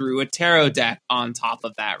kind of threw a tarot deck on top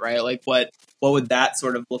of that, right? Like what would that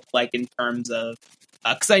sort of look like in terms of,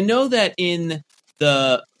 because I know that in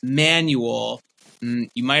the manual,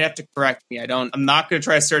 you might have to correct me. I'm not going to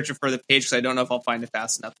try to search it for the page because I don't know if I'll find it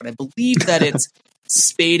fast enough. But I believe that it's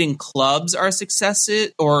spade and clubs are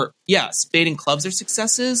successes, spade and clubs are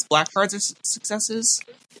successes. Black cards are successes.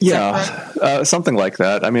 Yeah, something like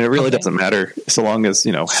that. I mean, it really doesn't matter so long as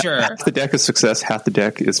half the deck is success, half the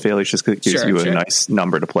deck is failure. Just because it gives you a nice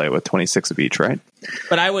number to play with, 26 of each, right?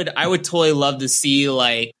 But I would totally love to see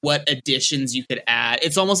like what additions you could add.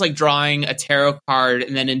 It's almost like drawing a tarot card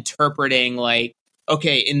and then interpreting like,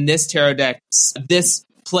 okay, in this tarot deck, this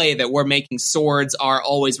play that we're making, swords are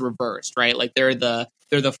always reversed, right? Like they're the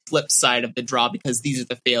flip side of the draw because these are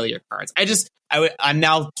the failure cards. I'm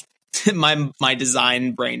now my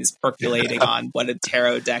design brain is percolating on what a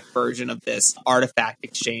tarot deck version of this artifact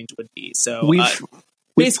exchange would be. So we've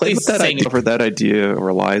played with that idea. That idea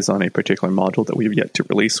relies on a particular module that we've yet to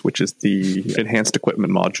release, which is the enhanced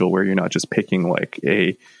equipment module, where you're not just picking like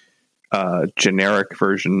a generic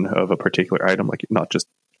version of a particular item, like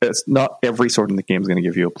it's not every sword in the game is going to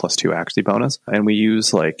give you a +2 accuracy bonus, and we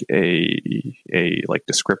use like a like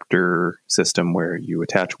descriptor system where you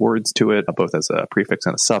attach words to it, both as a prefix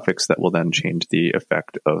and a suffix, that will then change the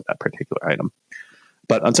effect of that particular item.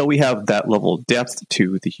 But until we have that level of depth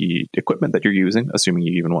to the equipment that you're using, assuming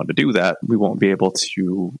you even want to do that, we won't be able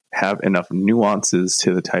to have enough nuances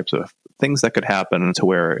to the types of things that could happen to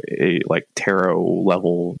where a like tarot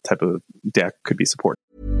level type of deck could be supported.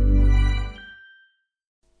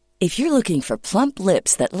 If you're looking for plump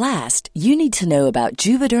lips that last, you need to know about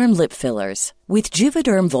Juvederm lip fillers. With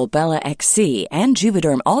Juvederm Volbella XC and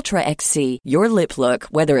Juvederm Ultra XC, your lip look,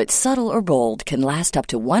 whether it's subtle or bold, can last up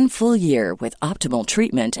to 1 full year with optimal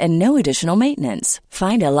treatment and no additional maintenance.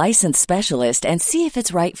 Find a licensed specialist and see if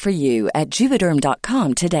it's right for you at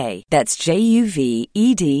Juvederm.com today. That's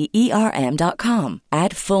JUVEDERM.com.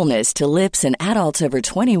 Add fullness to lips in adults over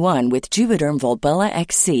 21 with Juvederm Volbella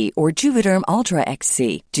XC or Juvederm Ultra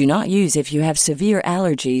XC. Do not use if you have severe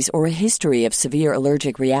allergies or a history of severe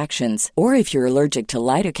allergic reactions, or if you're allergic to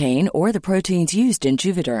lidocaine or the proteins used in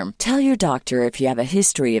Juvederm. Tell your doctor if you have a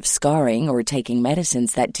history of scarring or taking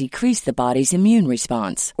medicines that decrease the body's immune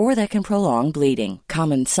response or that can prolong bleeding.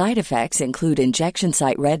 Common side effects include injection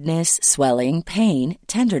site redness, swelling, pain,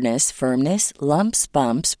 tenderness, firmness, lumps,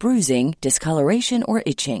 bumps, bruising, discoloration, or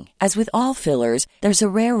itching. As with all fillers, there's a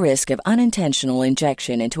rare risk of unintentional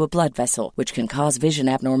injection into a blood vessel, which can cause vision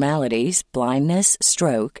abnormalities, blindness,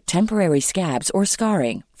 stroke, temporary scabs, or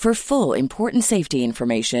scarring. For full, important safety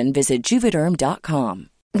information, visit Juvederm.com.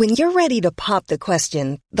 When you're ready to pop the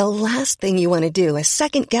question, the last thing you want to do is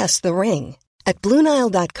second-guess the ring. At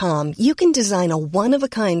BlueNile.com, you can design a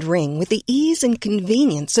one-of-a-kind ring with the ease and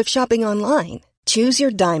convenience of shopping online. Choose your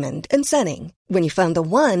diamond and setting. When you find the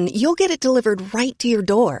one, you'll get it delivered right to your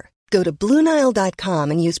door. Go to BlueNile.com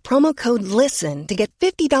and use promo code LISTEN to get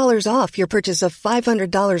 $50 off your purchase of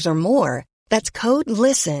 $500 or more. That's code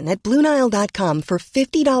LISTEN at BlueNile.com for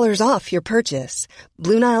 $50 off your purchase.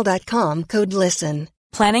 BlueNile.com, code LISTEN.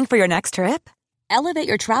 Planning for your next trip? Elevate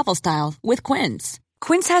your travel style with Quince.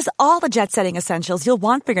 Quince has all the jet-setting essentials you'll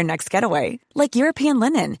want for your next getaway, like European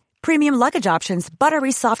linen, premium luggage options,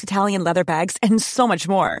 buttery soft Italian leather bags, and so much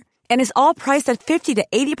more. And is all priced at 50 to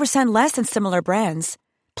 80% less than similar brands.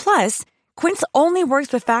 Plus, Quince only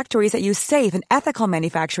works with factories that use safe and ethical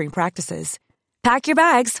manufacturing practices. Pack your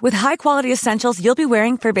bags with high-quality essentials you'll be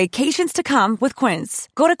wearing for vacations to come with Quince.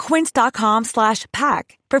 Go to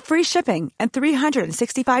quince.com/pack for free shipping and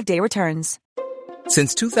 365-day returns.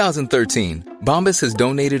 Since 2013, Bombas has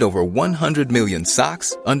donated over 100 million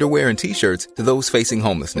socks, underwear, and T-shirts to those facing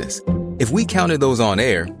homelessness. If we counted those on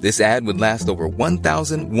air, this ad would last over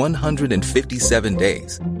 1,157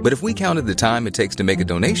 days. But if we counted the time it takes to make a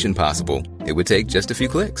donation possible, it would take just a few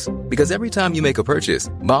clicks. Because every time you make a purchase,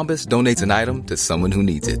 Bombas donates an item to someone who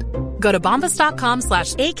needs it. Go to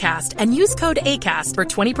bombas.com/ACAST and use code ACAST for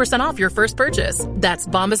 20% off your first purchase. That's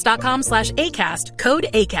bombas.com/ACAST, code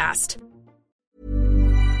ACAST.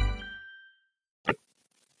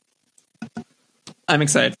 I'm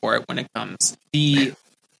excited for it when it comes.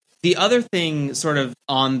 The other thing sort of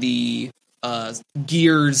on the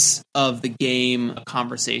gears of the game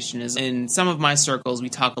conversation is in some of my circles, we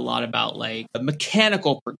talk a lot about like a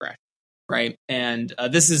mechanical progression, right? And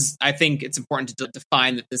this is, I think it's important to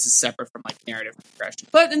define that this is separate from like narrative progression,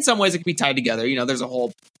 but in some ways it can be tied together. You know, there's a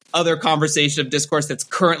whole other conversation of discourse that's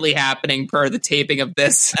currently happening per the taping of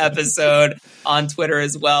this episode on Twitter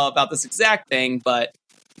as well about this exact thing. But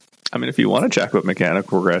I mean, if you want to check about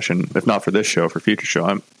mechanical progression, if not for this show, for future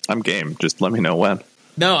show, I'm game. Just let me know when.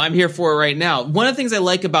 No, I'm here for it right now. One of the things I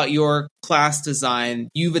like about your class design,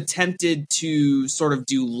 you've attempted to sort of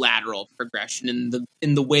do lateral progression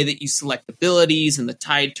in the way that you select abilities and the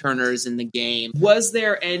tide turners in the game. Was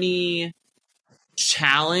there any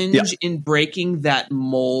challenge in breaking that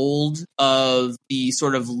mold of the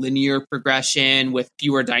sort of linear progression with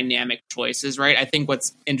fewer dynamic choices, right? I think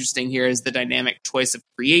what's interesting here is the dynamic choice of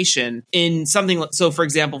creation in something. So for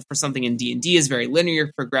example, for something in D&D is very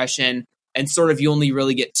linear progression, and sort of you only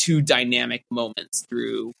really get two dynamic moments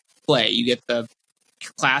through play. You get the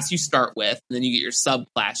class you start with, and then you get your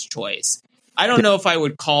subclass choice. I don't know if I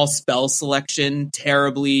would call spell selection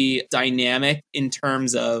terribly dynamic in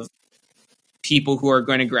terms of people who are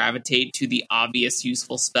going to gravitate to the obvious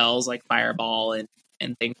useful spells like Fireball and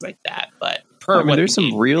things like that. But there's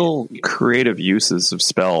some real creative uses of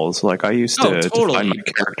spells. Like I used to define my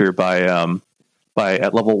character by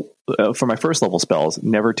at level for my first level spells,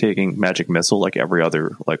 never taking Magic Missile like every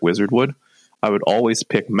other like wizard would. I would always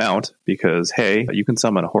pick Mount because, hey, you can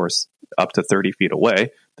summon a horse up to 30 feet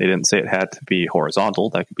away. They didn't say it had to be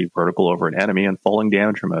horizontal. That could be vertical over an enemy, and falling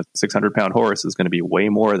damage from a 600-pound horse is going to be way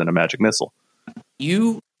more than a Magic Missile.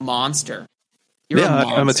 You monster. You're a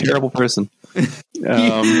monster. I'm a terrible person.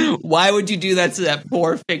 Why would you do that to that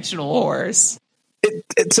poor fictional horse?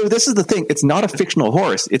 So this is the thing. It's not a fictional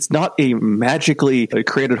horse. It's not a magically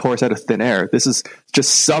created horse out of thin air. This is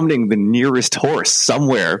just summoning the nearest horse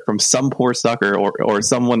somewhere from some poor sucker or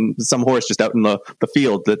some horse just out in the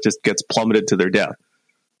field that just gets plummeted to their death.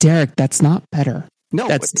 Derek, that's not better. No,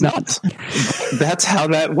 it's not. That's how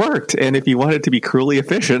that worked. And if you wanted to be cruelly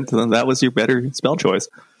efficient, then that was your better spell choice.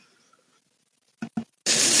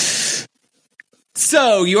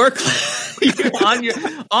 So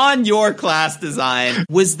on your class design,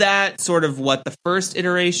 was that sort of what the first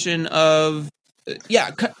iteration of?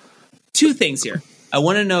 Two things here. I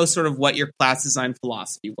want to know sort of what your class design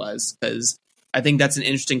philosophy was, because I think that's an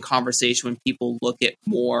interesting conversation when people look at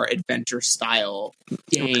more adventure style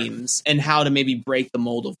games and how to maybe break the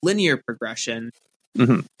mold of linear progression.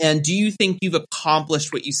 Mm-hmm. And do you think you've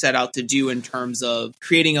accomplished what you set out to do in terms of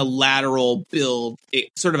creating a lateral build,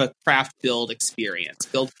 sort of a craft build experience?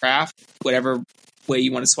 Build craft, whatever way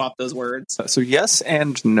you want to swap those words. So yes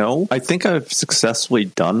and no. I think I've successfully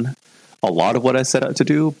done a lot of what I set out to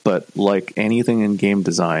do, but like anything in game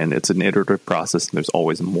design, it's an iterative process and there's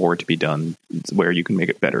always more to be done where you can make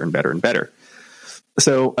it better and better and better.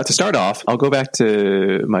 So to start off, I'll go back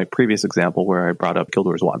to my previous example where I brought up Guild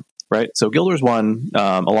Wars 1. Right, so Guild Wars 1,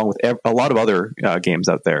 along with a lot of other games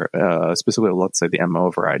out there, specifically, let's say the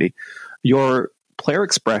MMO variety, your player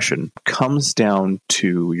expression comes down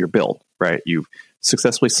to your build, right? You've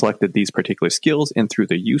successfully selected these particular skills, and through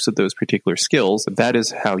the use of those particular skills, that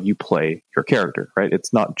is how you play your character, right?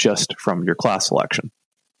 It's not just from your class selection.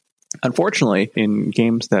 Unfortunately, in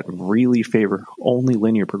games that really favor only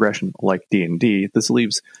linear progression, like D&D, this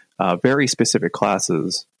leaves very specific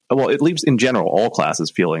classes. Well, it leaves, in general, all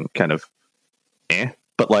classes feeling kind of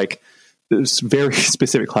but like there's very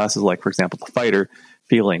specific classes, like, for example, the fighter,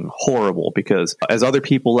 feeling horrible because as other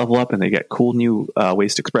people level up and they get cool new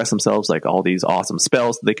ways to express themselves, like all these awesome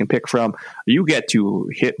spells that they can pick from, you get to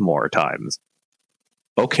hit more times.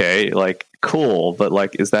 Okay, like, cool, but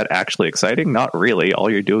like, is that actually exciting? Not really.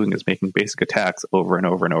 All you're doing is making basic attacks over and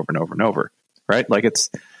over and over and over and over, right? Like,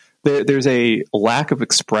 there's a lack of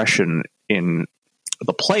expression in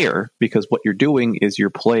the player, because what you're doing is you're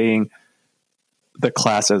playing the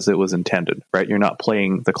class as it was intended, right? You're not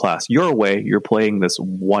playing the class your way. You're playing this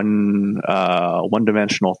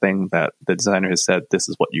one-dimensional thing that the designer has said, this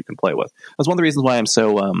is what you can play with. That's one of the reasons why I'm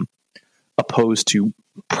so opposed to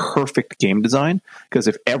perfect game design, because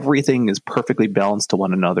if everything is perfectly balanced to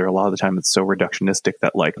one another, a lot of the time it's so reductionistic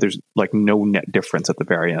that like there's like no net difference at the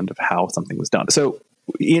very end of how something was done. So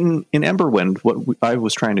in Emberwind, what I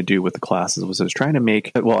was trying to do with the classes was I was trying to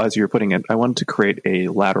make, well, as you're putting it, I wanted to create a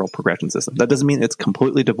lateral progression system. That doesn't mean it's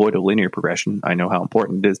completely devoid of linear progression. I know how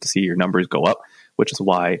important it is to see your numbers go up, which is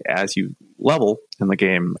why as you level in the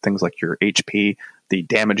game, things like your HP, the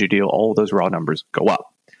damage you deal, all of those raw numbers go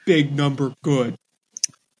up. Big number, good.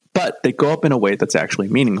 But they go up in a way that's actually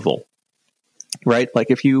meaningful, right?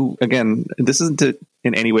 Like if you, again, this isn't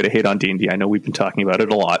in any way to hate on D&D. I know we've been talking about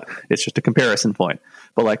it a lot. It's just a comparison point.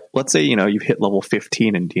 But like, let's say, you've hit level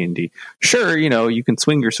 15 in D&D. Sure, you can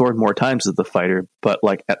swing your sword more times as the fighter, but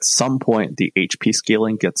like at some point the HP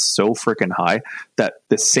scaling gets so freaking high that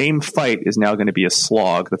the same fight is now going to be a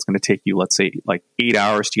slog that's going to take you, let's say, like 8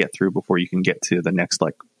 hours to get through before you can get to the next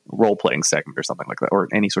like role-playing segment or something like that, or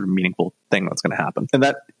any sort of meaningful thing that's going to happen. And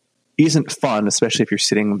that isn't fun, especially if you're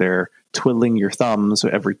sitting there twiddling your thumbs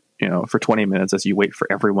for 20 minutes as you wait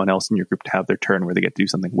for everyone else in your group to have their turn where they get to do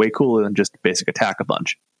something way cooler than just basic attack a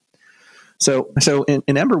bunch. So in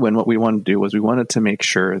Emberwind, what we wanted to do was we wanted to make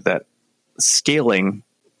sure that scaling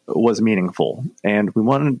was meaningful, and we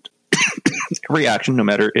wanted every action, no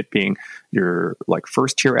matter it being your like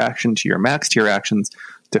first tier action to your max tier actions,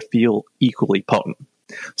 to feel equally potent.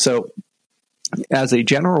 So as a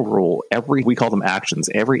general rule, we call them actions.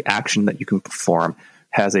 Every action that you can perform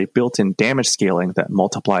has a built-in damage scaling that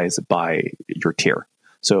multiplies by your tier.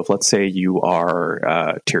 So if, let's say, you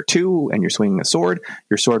are tier 2 and you're swinging a sword,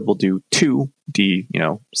 your sword will do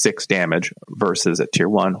 2d6 damage versus at tier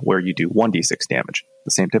 1 where you do 1d6 damage.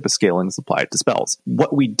 The same type of scaling is applied to spells.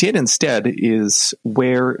 What we did instead is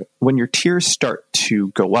when your tiers start to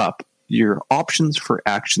go up, your options for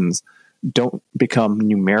actions don't become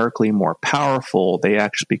numerically more powerful. They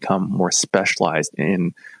actually become more specialized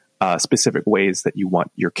in specific ways that you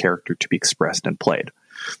want your character to be expressed and played.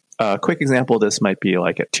 A quick example of this might be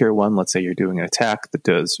like at tier 1, let's say you're doing an attack that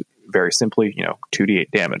does very simply,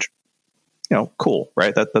 2d8 damage. Cool,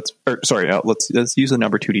 right? Let's use the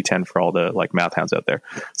number 2d10 for all the like math hounds out there.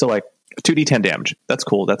 So like 2d10 damage. That's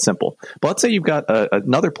cool. That's simple. But let's say you've got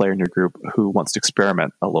another player in your group who wants to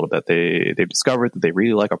experiment a little bit. They've discovered that they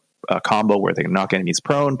really like a combo where they can knock enemies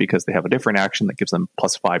prone because they have a different action that gives them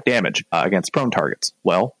 +5 damage against prone targets.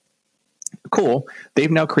 Well, cool.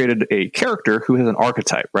 They've now created a character who has an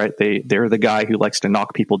archetype, right? They're the guy who likes to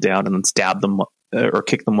knock people down and then stab them or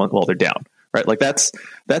kick them while they're down. Right, like that's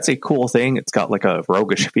a cool thing. It's got like a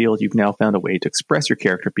roguish feel. You've now found a way to express your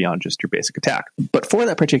character beyond just your basic attack. But for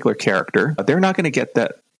that particular character, they're not going to get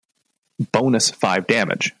that bonus 5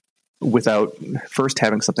 damage without first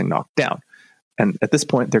having something knocked down. And at this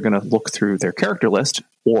point, they're going to look through their character list,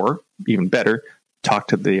 or even better, talk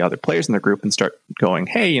to the other players in their group and start going,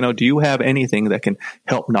 hey, do you have anything that can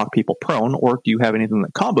help knock people prone, or do you have anything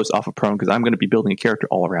that combos off of prone? Because I'm going to be building a character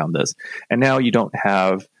all around this. And now you don't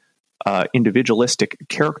have individualistic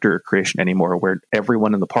character creation anymore, where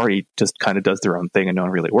everyone in the party just kind of does their own thing and no one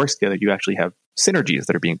really works together. You actually have synergies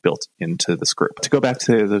that are being built into this group. To go back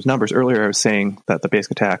to those numbers earlier, I was saying that the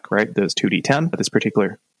basic attack, right, does 2d10. This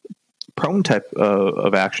particular prone type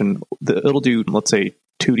of action, it'll do, let's say,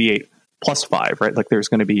 2d8 +5, right? Like there's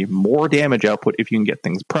going to be more damage output if you can get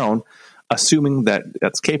things prone, assuming that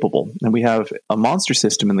that's capable. And we have a monster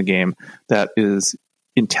system in the game that is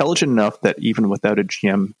intelligent enough that even without a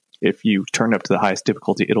GM, if you turn up to the highest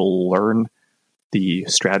difficulty, it'll learn the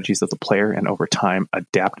strategies of the player and over time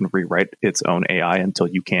adapt and rewrite its own AI until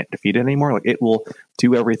you can't defeat it anymore. Like it will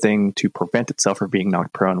do everything to prevent itself from being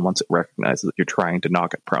knocked prone once it recognizes that you're trying to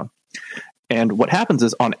knock it prone. And what happens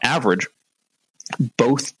is, on average,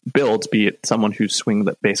 both builds, be it someone who's swinging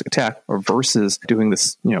that basic attack or versus doing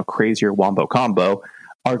this, crazier wombo combo,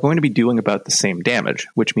 are going to be doing about the same damage,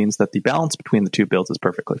 which means that the balance between the two builds is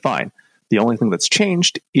perfectly fine. The only thing that's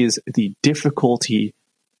changed is the difficulty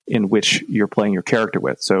in which you're playing your character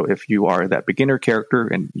with. So if you are that beginner character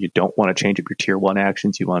and you don't want to change up your tier 1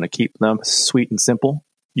 actions, you want to keep them sweet and simple,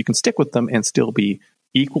 you can stick with them and still be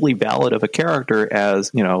equally valid of a character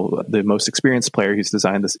as, the most experienced player who's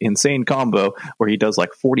designed this insane combo where he does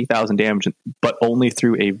like 40,000 damage, but only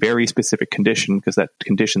through a very specific condition, because that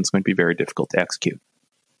condition is going to be very difficult to execute.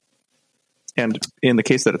 And in the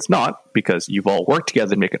case that it's not, because you've all worked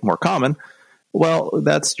together to make it more common, well,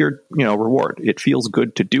 that's your, reward. It feels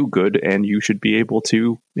good to do good, and you should be able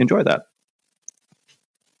to enjoy that.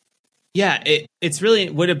 Yeah, it's really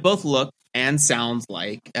what it both looks and sounds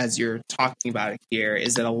like as you're talking about it here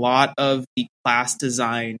is that a lot of the class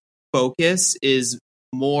design focus is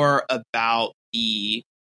more about the,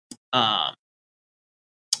 what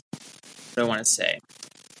do I want to say?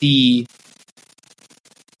 The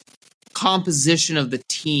composition of the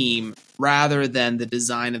team rather than the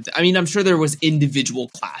design of I'm sure there was individual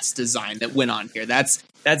class design that went on here. That's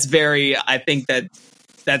very, I think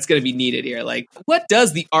that's going to be needed here. Like, what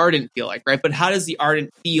does the Ardent feel like, right? But how does the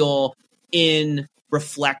Ardent feel in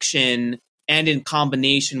reflection and in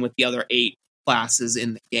combination with the other 8 classes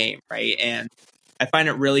in the game, right? And I find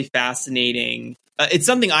it really fascinating. It's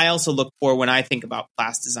something I also look for when I think about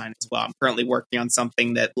class design as well. I'm currently working on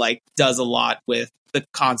something that does a lot with the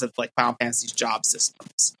concept of Final Fantasy's job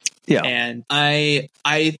systems. Yeah. And I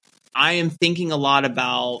am thinking a lot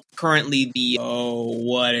about currently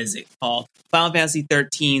what is it called? Final Fantasy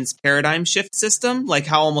 13's paradigm shift system, like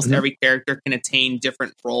how almost every character can attain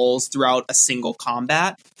different roles throughout a single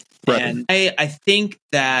combat. Right. And I think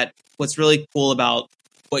that what's really cool about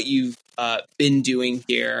what you've been doing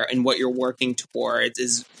here and what you're working towards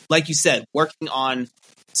is, like you said, working on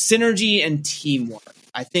synergy and teamwork.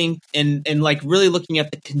 I think, and really looking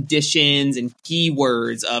at the conditions and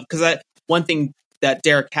keywords of, because one thing that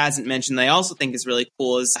Derek hasn't mentioned that I also think is really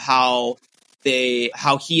cool is how he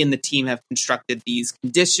and the team have constructed these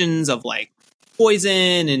conditions of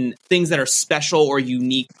poison and things that are special or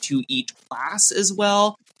unique to each class as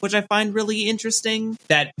well, which I find really interesting.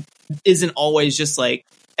 That isn't always just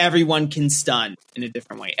everyone can stun in a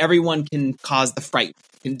different way. Everyone can cause the fright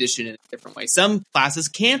condition in a different way. Some classes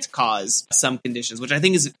can't cause some conditions, which I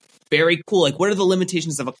think is very cool. What are the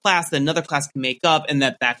limitations of a class that another class can make up and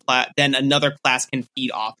that class, then another class can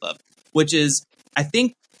feed off of, which is, I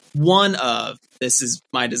think, this is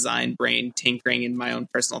my design brain tinkering in my own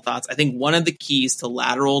personal thoughts. I think one of the keys to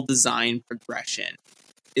lateral design progression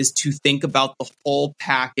is to think about the whole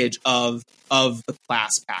package of the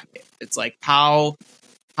class package. It's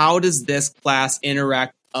how does this class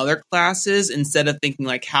interact with other classes instead of thinking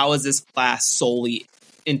how is this class solely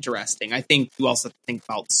interesting? I think you also have to think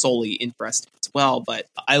about solely interesting as well, but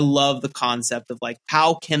I love the concept of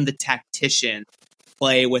how can the tactician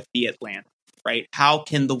play with the Atlantic, right? How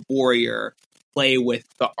can the warrior play with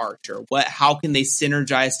the archer? How can they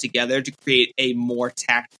synergize together to create a more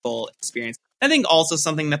tactical experience? I think also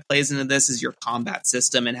something that plays into this is your combat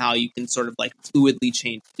system and how you can sort of like fluidly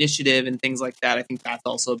change initiative and things like that. I think that's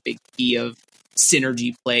also a big key of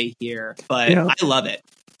synergy play here, but I love it.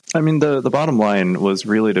 I mean, the bottom line was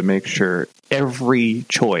really to make sure every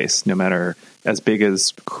choice, no matter as big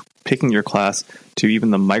as picking your class to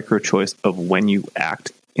even the micro choice of when you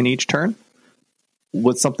act in each turn,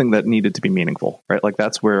 was something that needed to be meaningful, right? Like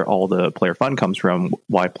that's where all the player fun comes from,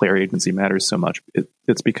 why player agency matters so much.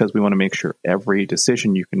 It's because we want to make sure every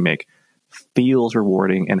decision you can make feels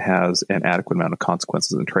rewarding and has an adequate amount of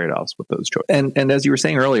consequences and trade-offs with those choices. And as you were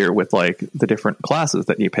saying earlier with like the different classes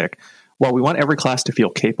that you pick, while we want every class to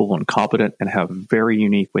feel capable and competent and have very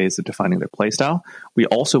unique ways of defining their playstyle, we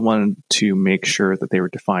also wanted to make sure that they were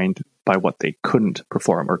defined by what they couldn't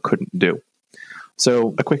perform or couldn't do.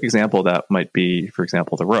 So a quick example of that might be, for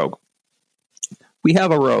example, the rogue. We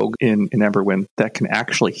have a rogue in Emberwind that can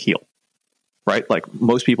actually heal, right? Like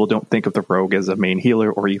most people don't think of the rogue as a main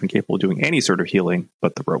healer or even capable of doing any sort of healing,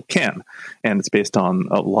 but the rogue can. And it's based on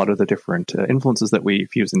a lot of the different influences that we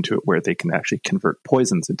fuse into it where they can actually convert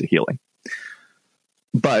poisons into healing.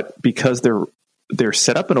 But because they're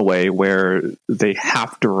set up in a way where they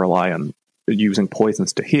have to rely on using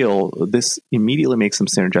poisons to heal, this immediately makes them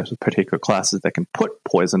synergize with particular classes that can put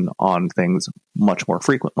poison on things much more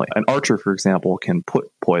frequently. An archer, for example, can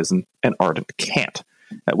put poison, and ardent can't.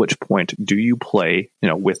 At which point, do you play,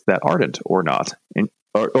 with that ardent or not?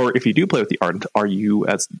 Or if you do play with the ardent, are you,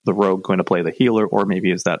 as the rogue, going to play the healer, or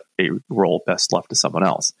maybe is that a role best left to someone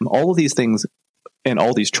else? And all of these things and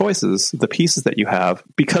all these choices, the pieces that you have,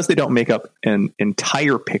 because they don't make up an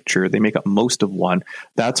entire picture, they make up most of one.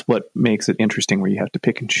 That's what makes it interesting, where you have to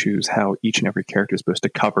pick and choose how each and every character is supposed to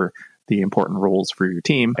cover the important roles for your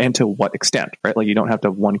team and to what extent, right? Like you don't have to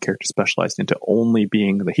have one character specialized into only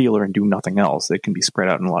being the healer and do nothing else. It can be spread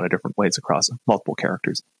out in a lot of different ways across multiple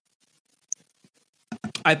characters.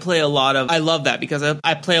 I love that because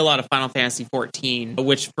I play a lot of Final Fantasy XIV,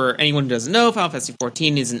 which for anyone who doesn't know, Final Fantasy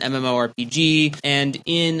XIV is an MMORPG. And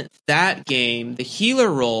in that game, the healer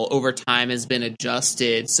role over time has been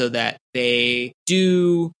adjusted so that they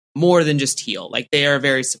do more than just heal. Like they are a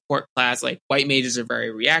very support class. Like white mages are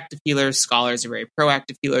very reactive healers. Scholars are very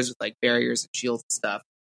proactive healers with like barriers and shields and stuff.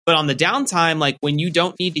 But on the downtime, like when you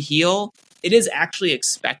don't need to heal, it is actually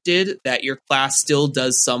expected that your class still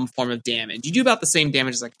does some form of damage. You do about the same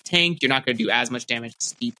damage as like a tank. You're not going to do as much damage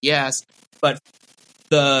as DPS. But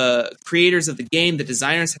the creators of the game, the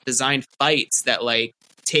designers, have designed fights that like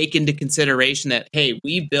take into consideration that, hey,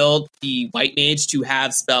 we build the white mage to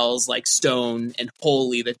have spells like Stone and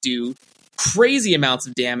Holy that do crazy amounts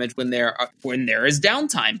of damage when there is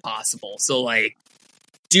downtime possible. So like,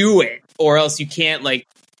 do it, or else you can't like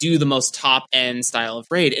do the most top end style of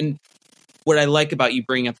raid. And what I like about you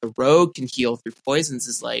bringing up the rogue can heal through poisons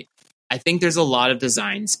is like, I think there's a lot of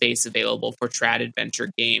design space available for trad adventure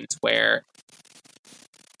games where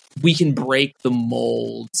we can break the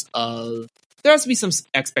molds of, there has to be some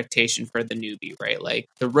expectation for the newbie, right? Like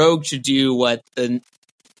the rogue should do what the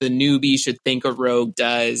newbie should think a rogue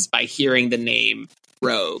does by hearing the name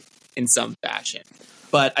rogue in some fashion.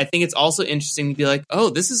 But I think it's also interesting to be like, oh,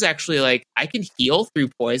 this is actually like, I can heal through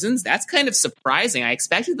poisons. That's kind of surprising. I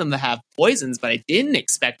expected them to have poisons, but I didn't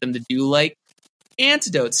expect them to do like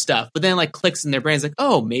antidote stuff. But then like clicks in their brains like,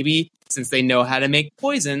 oh, maybe since they know how to make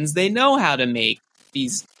poisons, they know how to make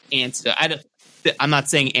these antidotes. I'm not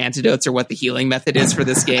saying antidotes are what the healing method is for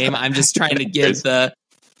this game. I'm just trying to give the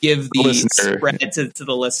spread to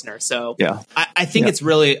the listener. So yeah, I think it's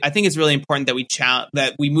really important that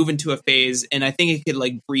that we move into a phase, and I think it could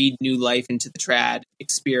like breathe new life into the trad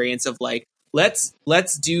experience of like, let's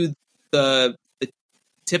do the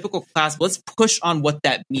typical class. Let's push on what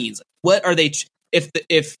that means. What are they?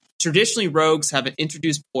 If traditionally rogues haven't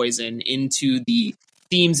introduced poison into the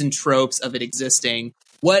themes and tropes of it existing,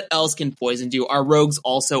 what else can poison do? Are rogues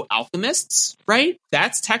also alchemists, right?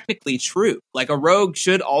 That's technically true. Like a rogue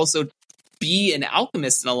should also be an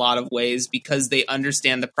alchemist in a lot of ways because they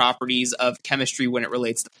understand the properties of chemistry when it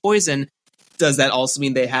relates to poison. Does that also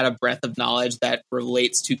mean they had a breadth of knowledge that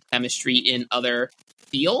relates to chemistry in other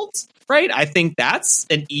fields, right? I think that's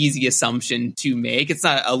an easy assumption to make. It's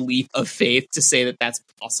not a leap of faith to say that that's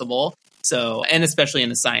possible. So, and especially in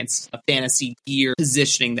the science of fantasy gear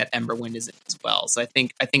positioning that Emberwind is in as well. So I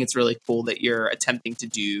think it's really cool that you're attempting to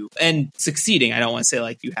do and succeeding. I don't want to say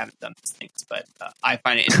like you haven't done these things, but I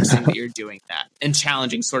find it interesting that you're doing that and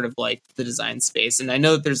challenging sort of like the design space. And I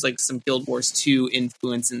know that there's like some Guild Wars 2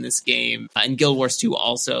 influence in this game, and Guild Wars 2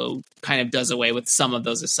 also kind of does away with some of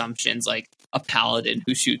those assumptions, like a paladin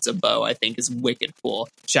who shoots a bow, I think is wicked cool.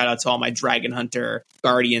 Shout out to all my Dragon Hunter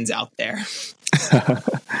guardians out there.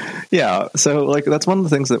 Yeah. So like, that's one of the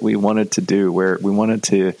things that we wanted to do, where we wanted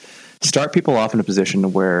to start people off in a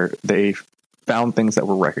position where they found things that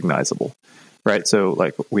were recognizable, right? So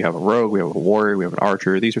like, we have a rogue, we have a warrior, we have an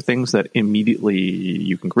archer. These are things that immediately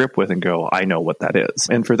you can grip with and go, I know what that is.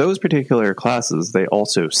 And for those particular classes, they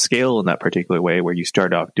also scale in that particular way, where you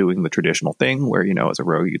start off doing the traditional thing where, you know, as a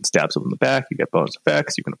rogue, you can stab someone in the back, you get bonus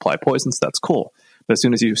effects, you can apply poisons. That's cool. But as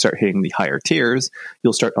soon as you start hitting the higher tiers,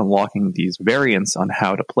 you'll start unlocking these variants on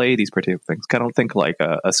how to play these particular things. Kind of think like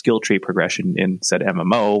a skill tree progression in said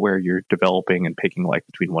MMO, where you're developing and picking like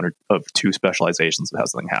between one or of two specializations of how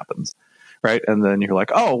something happens, right? And then you're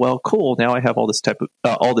like, oh, well, cool. Now I have all this type of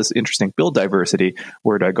all this interesting build diversity.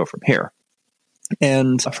 Where do I go from here?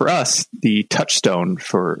 And for us, the touchstone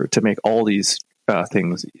to make all these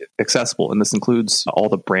things accessible, and this includes all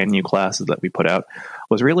the brand new classes that we put out,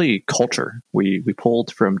 was really culture. We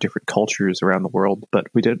pulled from different cultures around the world, but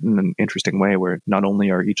we did it in an interesting way, where not only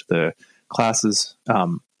are each of the classes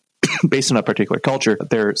based on a particular culture,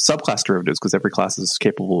 they're subclass derivatives, because every class is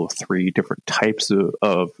capable of 3 different types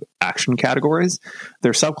of action categories.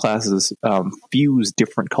 Their subclasses fuse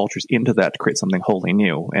different cultures into that to create something wholly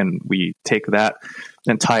new, and we take that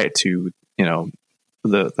and tie it to, you know,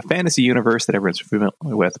 the fantasy universe that everyone's familiar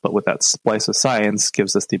with, but with that splice of science,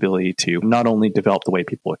 gives us the ability to not only develop the way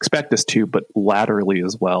people expect us to, but laterally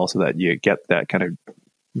as well, so that you get that kind of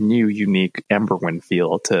new, unique Emberwind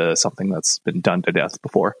feel to something that's been done to death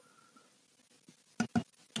before.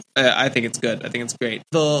 I think it's good. I think it's great.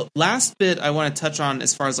 The last bit I want to touch on,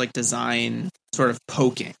 as far as like design sort of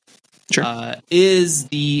poking, sure, is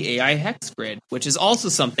the AI hex grid, which is also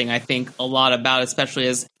something I think a lot about, especially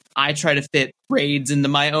as I try to fit raids into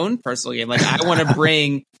my own personal game. Like, I want to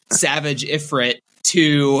bring Savage Ifrit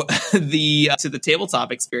to the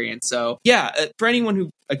tabletop experience. So yeah, for anyone who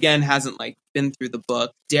again hasn't like been through the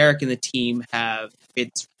book, Derek and the team have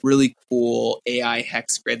it's really cool AI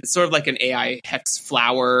hex grid. It's sort of like an AI hex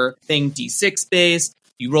flower thing, D6 based.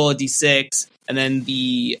 You roll a D6, and then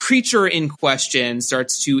the creature in question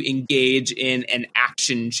starts to engage in an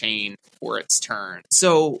action chain for its turn.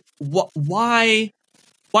 So why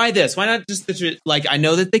this? Why not just like, I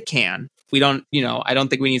know that they can. We don't, I don't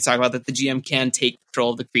think we need to talk about that. The GM can take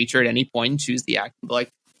control of the creature at any point and choose the action. But like,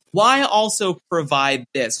 why also provide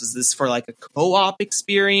this? Was this for like a co-op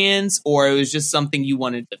experience, or it was just something you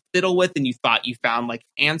wanted to fiddle with and you thought you found like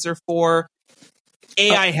an answer for?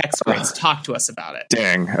 AI hex grids, talk to us about it.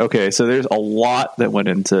 Dang. Okay, so there's a lot that went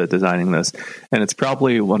into designing this, and it's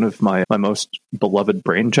probably one of my most beloved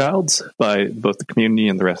brainchilds by both the community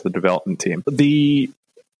and the rest of the development team.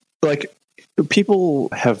 People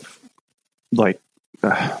have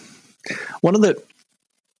one of the.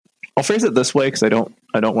 I'll phrase it this way, because I don't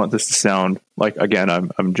want this to sound like, again,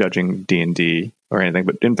 I'm judging D&D or anything,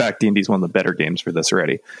 but in fact D&D is one of the better games for this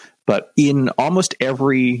already. But in almost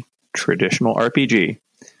every traditional RPG,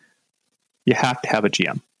 you have to have a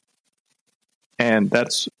GM, and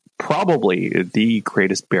that's probably the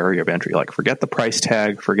greatest barrier of entry. Like, forget the price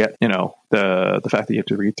tag, forget the fact that you have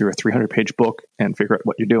to read through a 300-page book and figure out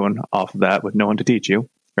what you're doing off of that with no one to teach you,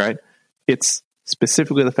 right? It's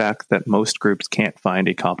specifically the fact that most groups can't find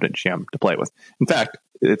a competent GM to play with. In fact,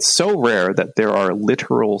 it's so rare that there are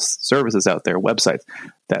literal services out there, websites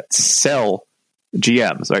that sell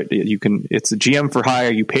GMs, right? It's a GM for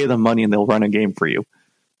hire. You pay them money and they'll run a game for you.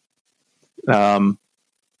 But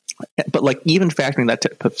like, even factoring that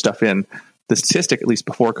type of stuff in, the statistic, at least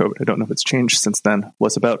before COVID, I don't know if it's changed since then,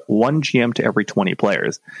 was about 1 GM to every 20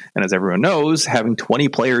 players. And as everyone knows, having 20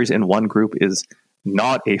 players in one group is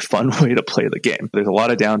not a fun way to play the game. There's a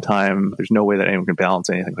lot of downtime. There's no way that anyone can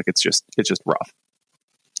balance anything. Like, it's just rough.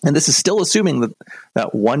 And this is still assuming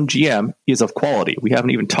that 1 GM is of quality. We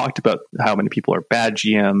haven't even talked about how many people are bad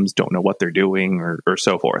GMs, don't know what they're doing, or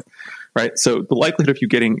so forth, right? So the likelihood of you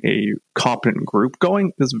getting a competent group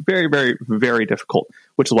going is very, very, very difficult,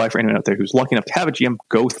 which is why for anyone out there who's lucky enough to have a GM,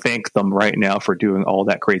 go thank them right now for doing all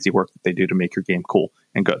that crazy work that they do to make your game cool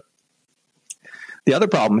and good. The other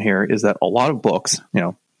problem here is that a lot of books,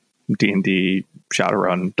 D&D,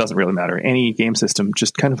 Shadowrun, doesn't really matter. Any game system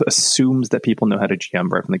just kind of assumes that people know how to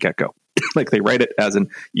GM right from the get-go. Like, they write it as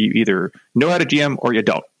in, you either know how to GM or you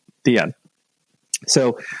don't. The end.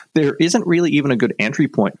 So there isn't really even a good entry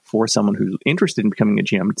point for someone who's interested in becoming a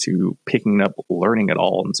GM to picking up learning it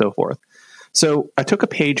all and so forth. So I took a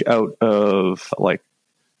page out of like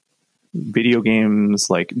video games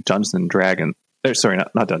like Dungeons and Dragons. Sorry,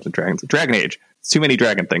 not Dungeons and Dragons. Dragon Age. It's too many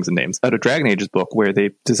dragon things and names. Out of Dragon Age's book, where they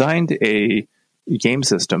designed a game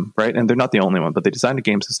system, right? And they're not the only one, but they designed a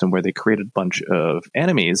game system where they created a bunch of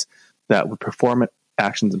enemies that would perform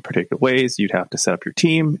actions in particular ways. You'd have to set up your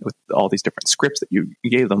team with all these different scripts that you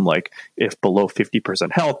gave them, like if below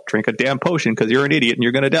 50% health, drink a damn potion because you're an idiot and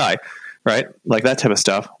you're going to die, right? Like that type of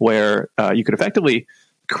stuff where you could effectively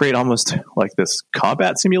create almost like this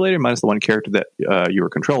combat simulator minus the one character that you were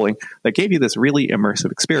controlling that gave you this really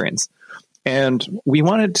immersive experience. And we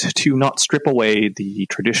wanted to not strip away the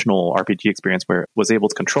traditional RPG experience where it was able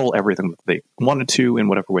to control everything that they wanted to in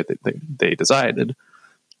whatever way that they decided.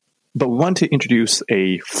 But we wanted to introduce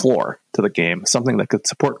a floor to the game, something that could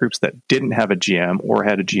support groups that didn't have a GM or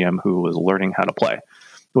had a GM who was learning how to play,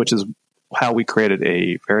 which is how we created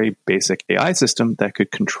a very basic AI system that could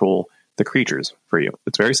control the creatures for you.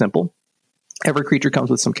 It's very simple. Every creature comes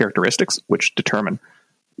with some characteristics which determine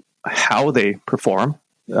how they perform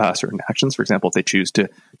certain actions. For example, if they choose to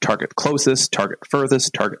target closest, target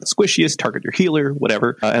furthest, target the squishiest, target your healer,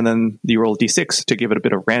 whatever, and then you roll a d6 to give it a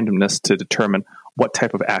bit of randomness to determine what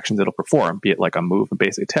type of actions it'll perform, be it like a move and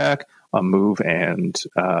basic attack, a move and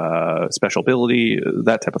special ability,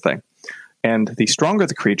 that type of thing. And the stronger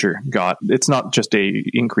the creature got, it's not just a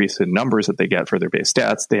increase in numbers that they get for their base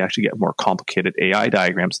stats. They actually get more complicated AI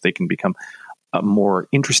diagrams. So they can become more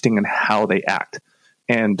interesting in how they act.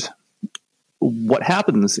 And what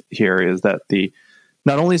happens here is that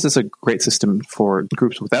not only is this a great system for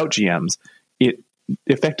groups without GMs, it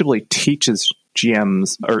effectively teaches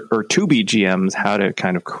GMs or to-be GMs how to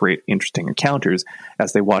kind of create interesting encounters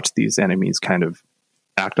as they watch these enemies kind of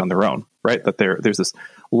act on their own, right? That there's this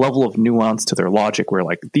level of nuance to their logic where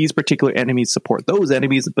like these particular enemies support those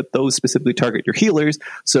enemies, but those specifically target your healers.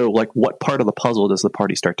 So like what part of the puzzle does the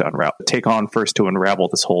party start to take on first to unravel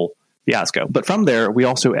this whole fiasco? But from there, we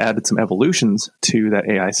also added some evolutions to that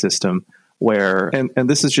AI system where, and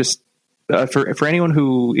this is just for anyone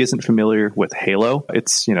who isn't familiar with Halo,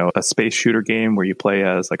 it's, a space shooter game where you play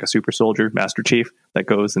as like a super soldier, Master Chief, that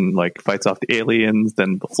goes and like fights off the aliens,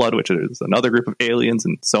 then the Flood, which is another group of aliens,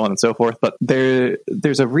 and so on and so forth. But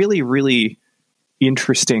there's a really, really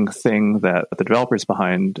interesting thing that the developers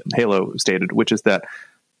behind Halo stated, which is that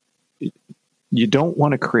you don't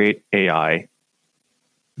want to create AI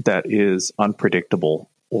that is unpredictable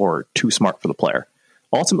or too smart for the player.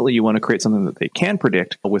 Ultimately, you want to create something that they can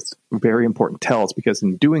predict with very important tells, because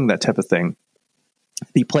in doing that type of thing,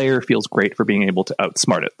 the player feels great for being able to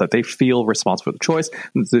outsmart it, that they feel responsible for the choice,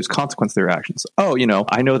 and there's consequence to their actions. Oh,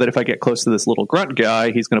 I know that if I get close to this little grunt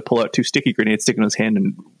guy, he's going to pull out 2 sticky grenades, stick in his hand,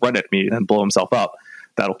 and run at me and blow himself up.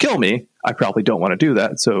 That'll kill me. I probably don't want to do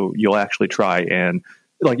that, so you'll actually try and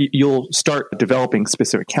you'll start developing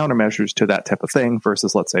specific countermeasures to that type of thing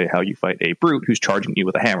versus, let's say, how you fight a brute who's charging you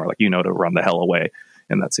with a hammer, to run the hell away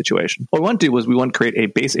in that situation. What we want to do was we want to create a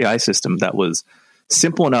base AI system that was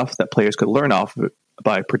simple enough that players could learn off of it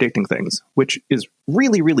by predicting things, which is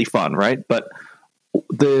really, really fun, right? But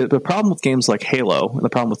the problem with games like Halo, and the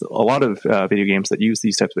problem with a lot of video games that use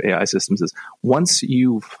these types of AI systems is once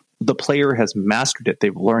the player has mastered it,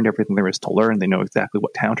 they've learned everything there is to learn, they know exactly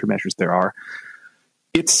what countermeasures there are,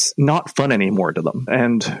 it's not fun anymore to them.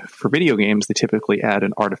 And for video games, they typically add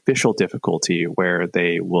an artificial difficulty where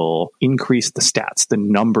they will increase the stats, the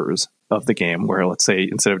numbers of the game, where let's say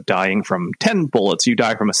instead of dying from 10 bullets, you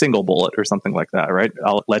die from a single bullet or something like that, right?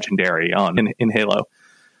 Legendary in Halo.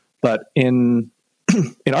 But in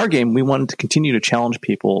our game, we wanted to continue to challenge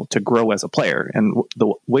people to grow as a player. And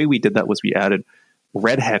the way we did that was we added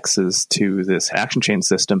red hexes to this action chain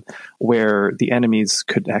system where the enemies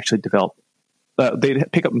could actually develop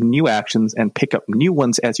they'd pick up new actions and pick up new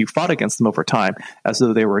ones as you fought against them over time, as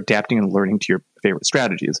though they were adapting and learning to your favorite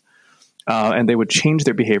strategies. And they would change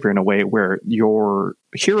their behavior in a way where your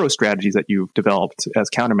hero strategies that you've developed as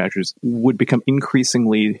countermeasures would become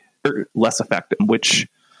increasingly less effective, which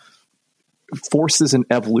forces an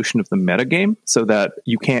evolution of the metagame so that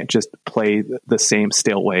you can't just play the same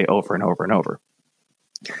stale way over and over and over.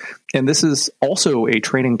 And this is also a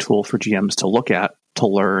training tool for GMs to look at, to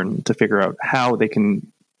learn, to figure out how they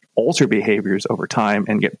can alter behaviors over time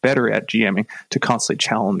and get better at GMing to constantly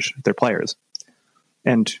challenge their players.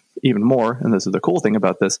 And even more, and this is the cool thing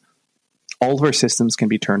about this, all of our systems can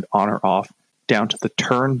be turned on or off down to the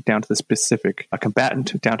turn, down to the specific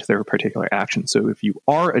combatant, down to their particular action. So if you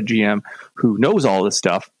are a GM who knows all this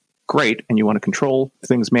stuff, great, and you want to control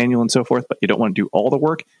things manual and so forth, but you don't want to do all the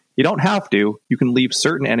work, you don't have to. You can leave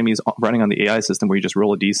certain enemies running on the AI system where you just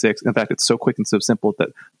roll a d6. In fact, it's so quick and so simple that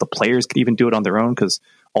the players can even do it on their own because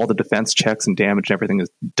all the defense checks and damage and everything is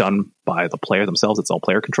done by the player themselves. It's all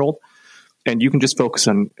player controlled. And you can just focus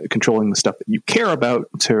on controlling the stuff that you care about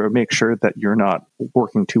to make sure that you're not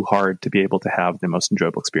working too hard to be able to have the most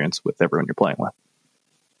enjoyable experience with everyone you're playing with.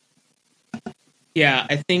 Yeah,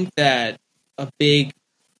 I think that a big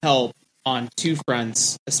help on two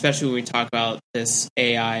fronts, especially when we talk about this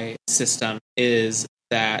AI system, is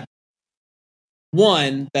that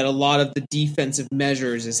one, that a lot of the defensive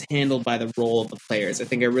measures is handled by the role of the players. I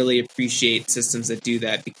think I really appreciate systems that do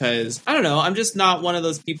that because, I don't know, I'm just not one of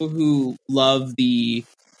those people who love the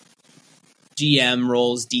GM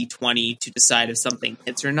rolls D20 to decide if something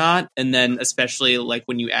hits or not. And then especially like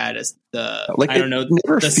when you add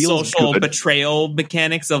the social betrayal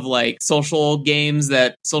mechanics of like social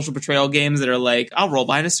betrayal games that are like, I'll roll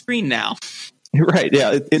behind a screen now. Right.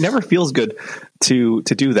 Yeah. It never feels good to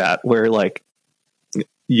do that where like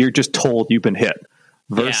you're just told you've been hit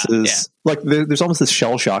versus like there's almost this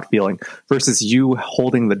shell shock feeling versus you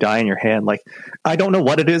holding the die in your hand. Like, I don't know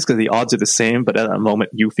what it is because the odds are the same, but at that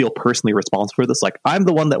moment you feel personally responsible for this. Like, I'm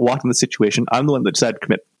the one that walked in the situation. I'm the one that decided to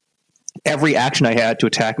commit every action I had to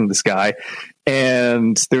attacking this guy.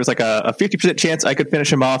 And there was like a 50% chance I could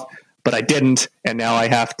finish him off, but I didn't. And now I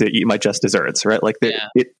have to eat my just desserts, right? Like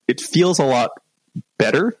it feels a lot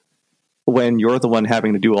better when you're the one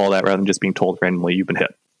having to do all that rather than just being told randomly you've been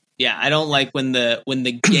hit. Yeah, I don't like when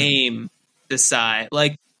the game decide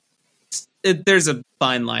like there's a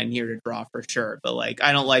fine line here to draw for sure, but like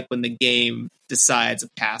I don't like when the game decides a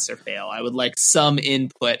pass or fail. I would like some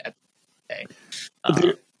input at the end of the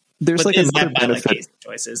day. There's like another benefit. Like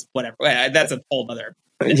choices, whatever. That's a whole other.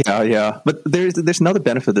 Yeah. But there's another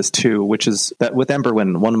benefit of this too, which is that with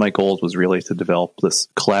Emberwind, one of my goals was really to develop this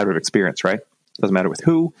collaborative experience. Right, doesn't matter with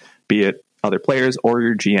who, be it other players or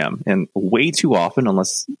your GM, and way too often,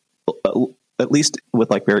 unless at least with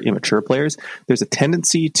like very immature players, there's a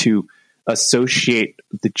tendency to associate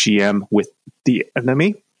the GM with the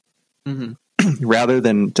enemy rather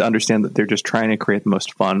than to understand that they're just trying to create the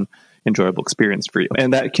most fun, enjoyable experience for you.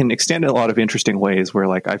 And that can extend in a lot of interesting ways where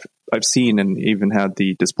like I've seen and even had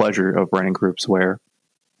the displeasure of running groups where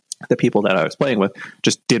the people that I was playing with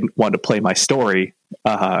just didn't want to play my story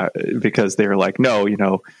because they were like, no,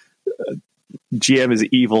 GM is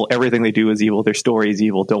evil. Everything they do is evil. Their story is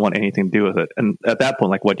evil. Don't want anything to do with it. And at that point,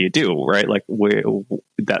 like, what do you do? Right? Like,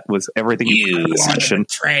 that was everything you could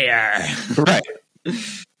betrayer. Right.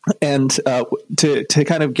 And to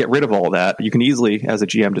kind of get rid of all that, you can easily, as a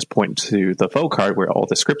GM, just point to the faux card where all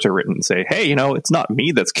the scripts are written and say, hey, it's not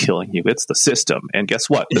me that's killing you. It's the system. And guess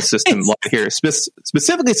what? The system here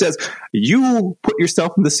specifically says you put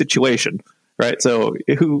yourself in this situation. Right. So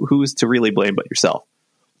who's to really blame but yourself?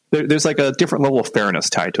 There's like a different level of fairness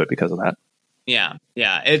tied to it because of that. Yeah.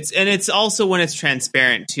 It's also when it's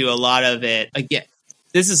transparent to a lot of it. Again,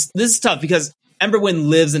 this is tough because Emberwind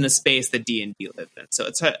lives in a space that D&D lives in. So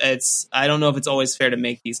it's I don't know if it's always fair to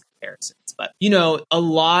make these comparisons, but a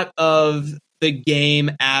lot of the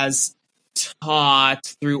game as taught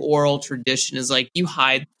through oral tradition is like you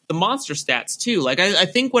hide the monster stats too. Like I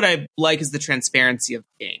think what I like is the transparency of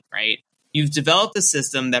the game, right? You've developed a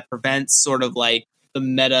system that prevents sort of like the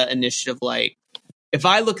meta initiative. Like if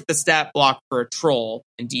I look at the stat block for a troll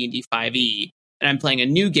in D&D 5e and I'm playing a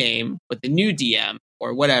new game with the new DM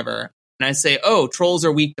or whatever, and I say, oh, trolls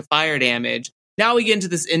are weak to fire damage. Now we get into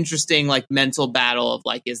this interesting like mental battle of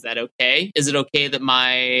like, is that okay? Is it okay that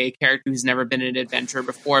my character who's never been in an adventure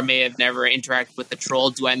before may have never interacted with the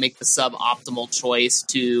troll? Do I make the suboptimal choice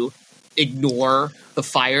to ignore the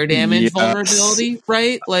fire damage vulnerability,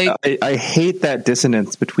 right? Like I hate that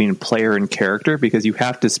dissonance between player and character because you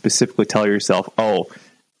have to specifically tell yourself, oh,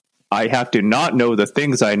 I have to not know the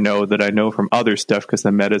things I know that I know from other stuff because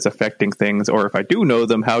the meta is affecting things. Or if I do know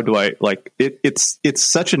them, how do I like it? It's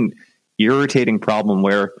such an irritating problem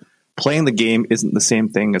where playing the game isn't the same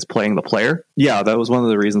thing as playing the player. Yeah, that was one of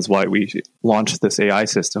the reasons why we launched this AI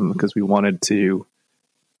system, because we wanted to,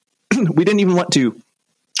 we didn't even want to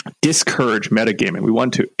discourage metagaming. We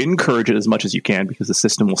want to encourage it as much as you can because the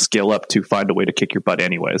system will scale up to find a way to kick your butt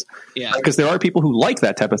anyways. Yeah. Because there are people who like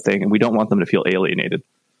that type of thing and we don't want them to feel alienated.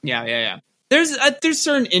 Yeah. There's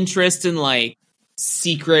certain interest in like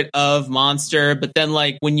secret of monster, but then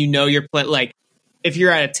like when you're playing, like if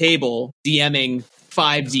you're at a table DMing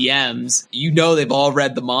 5 DMs, they've all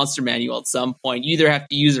read the monster manual at some point. You either have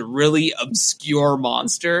to use a really obscure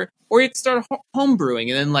monster or you have to start homebrewing.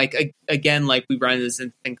 And then like, again, like we run into this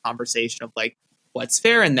interesting conversation of like, what's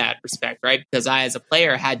fair in that respect, right? Because I, as a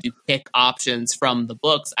player, had to pick options from the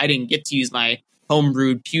books. I didn't get to use my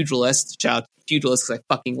homebrewed pugilist. Shout out to pugilist because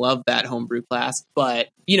I fucking love that homebrew class. But,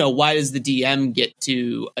 why does the DM get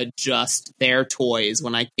to adjust their toys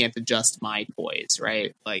when I can't adjust my toys,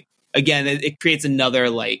 right? Like, again, it creates another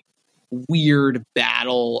like weird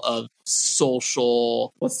battle of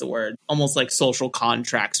social, what's the word? Almost like social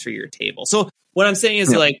contracts for your table. So what I'm saying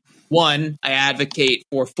is like, One, I advocate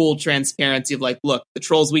for full transparency of like, look, the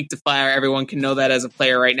troll's weak to fire. Everyone can know that as a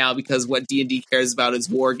player right now because what D&D cares about is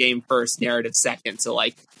war game first, narrative second. So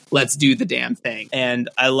like, let's do the damn thing. And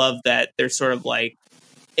I love that there's sort of like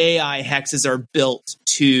AI hexes are built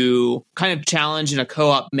to kind of challenge in a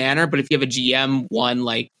co-op manner. But if you have a GM one,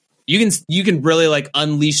 like you can really like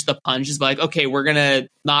unleash the punches by like, okay, we're going to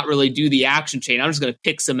not really do the action chain. I'm just going to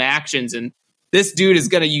pick some actions and this dude is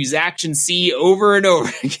going to use action C over and over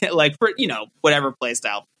again, like for, whatever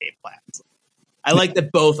playstyle game plans. I like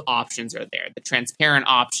that both options are there, the transparent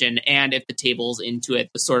option, and if the table's into it,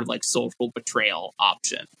 the sort of like social betrayal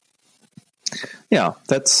option. Yeah,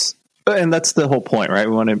 that's the whole point, right?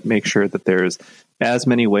 We want to make sure that there's as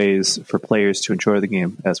many ways for players to enjoy the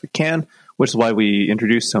game as we can, which is why we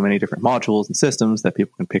introduce so many different modules and systems that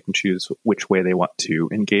people can pick and choose which way they want to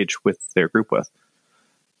engage with their group with.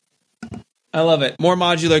 I love it. More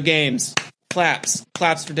modular games. Claps.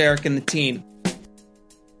 Claps for Derek and the team.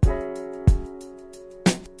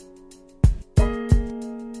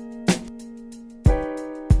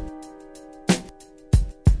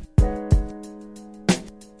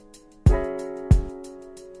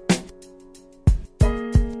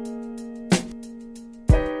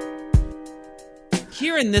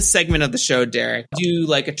 Here in this segment of the show, Derek, do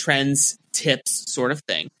like a trends tips sort of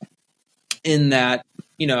thing. In that,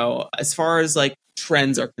 as far as like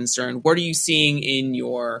trends are concerned, what are you seeing in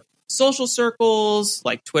your social circles,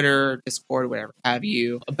 like Twitter, Discord, whatever have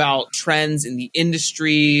you, about trends in the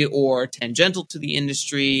industry or tangential to the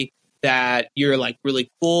industry that you're like really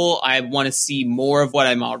cool? I want to see more of what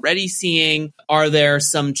I'm already seeing. Are there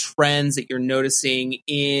some trends that you're noticing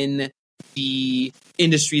in the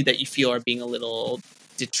industry that you feel are being a little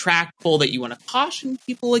detractful that you want to caution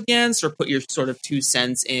people against or put your sort of 2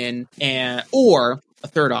 cents in? Or a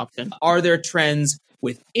third option, are there trends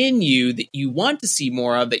within you that you want to see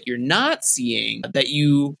more of that you're not seeing that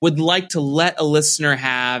you would like to let a listener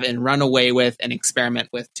have and run away with and experiment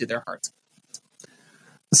with to their heart's?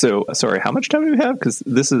 So, sorry, how much time do we have? Because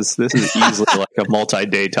this is easily like a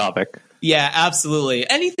multi-day topic. Yeah, absolutely.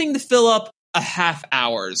 Anything to fill up a half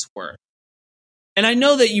hour's worth. And I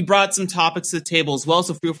know that you brought some topics to the table as well,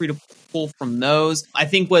 so feel free to pull from those. I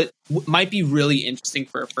think what might be really interesting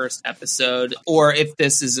for a first episode, or if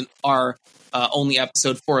this isn't our only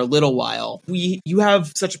episode for a little while, you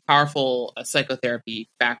have such a powerful psychotherapy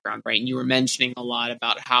background, right? And you were mentioning a lot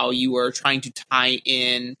about how you were trying to tie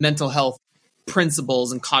in mental health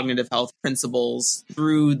principles and cognitive health principles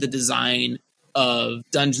through the design of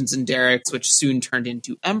Dungeons and Derricks, which soon turned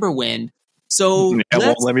into Emberwind. So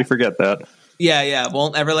won't let me forget that. Yeah,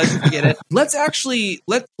 won't ever let you forget it. Let's actually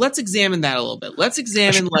let's examine that a little bit. Let's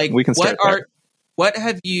examine like we can what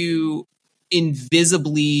have you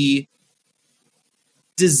invisibly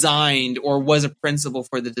designed or was a principle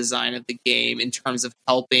for the design of the game in terms of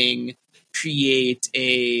helping create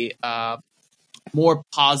a more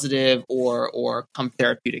positive or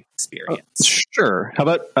therapeutic experience? Sure. How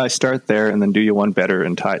about I start there and then do you one better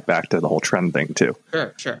and tie it back to the whole trend thing too?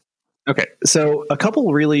 Sure. Okay, so a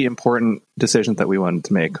couple really important decisions that we wanted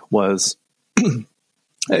to make was, in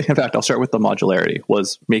fact, I'll start with the modularity,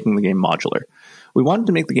 was making the game modular. We wanted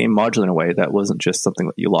to make the game modular in a way that wasn't just something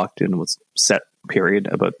that you locked in was set, period,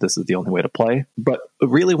 about this is the only way to play, but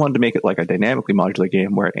really wanted to make it like a dynamically modular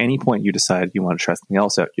game where at any point you decide you want to try something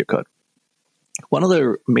else out, you could. One of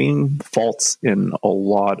the main faults in a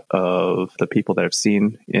lot of the people that I've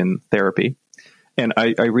seen in therapy, and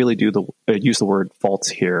I really do use the word faults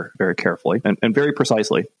here very carefully and very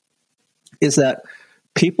precisely, is that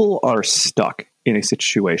people are stuck in a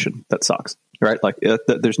situation that sucks, right? Like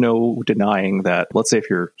there's no denying that, let's say if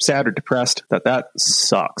you're sad or depressed, that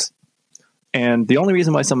sucks. And the only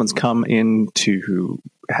reason why someone's come in to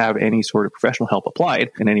have any sort of professional help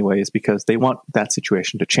applied in any way is because they want that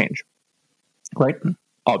situation to change, right?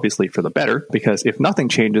 Obviously for the better, because if nothing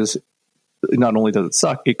changes, not only does it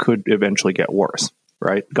suck, it could eventually get worse,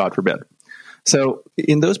 right? God forbid. So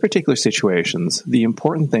in those particular situations, the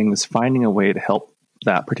important thing is finding a way to help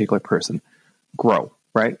that particular person grow,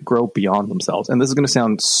 right? Grow beyond themselves. And this is going to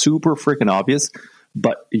sound super freaking obvious,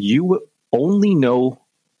 but you only know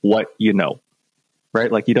what you know,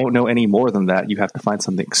 right? Like you don't know any more than that. You have to find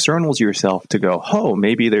something external to yourself to go, oh,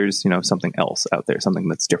 maybe there's, something else out there, something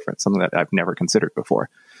that's different, something that I've never considered before.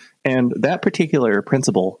 And that particular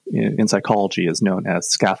principle in psychology is known as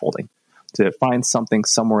scaffolding, to find something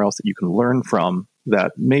somewhere else that you can learn from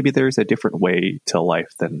that maybe there's a different way to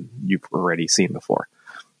life than you've already seen before.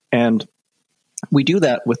 And we do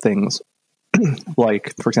that with things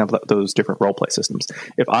like, for example, those different role play systems.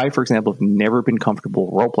 If I, for example, have never been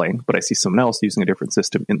comfortable role playing, but I see someone else using a different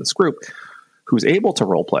system in this group, who's able to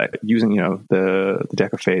role play using, the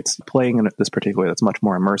Deck of Fates, playing in this particular way that's much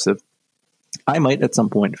more immersive, I might at some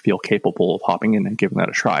point feel capable of hopping in and giving that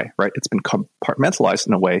a try, right? It's been compartmentalized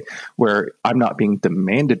in a way where I'm not being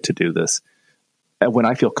demanded to do this. And when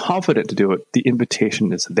I feel confident to do it, the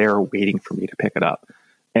invitation is there waiting for me to pick it up.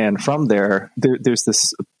 And from there's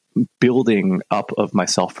this building up of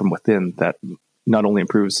myself from within that not only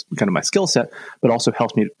improves kind of my skill set, but also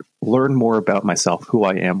helps me learn more about myself, who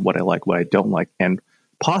I am, what I like, what I don't like, and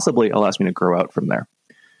possibly allows me to grow out from there.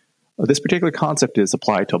 This particular concept is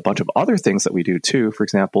applied to a bunch of other things that we do too. For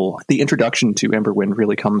example, the introduction to Emberwind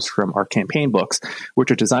really comes from our campaign books, which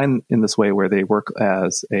are designed in this way where they work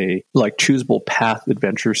as a choosable path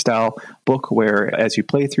adventure style book, where as you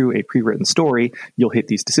play through a pre-written story, you'll hit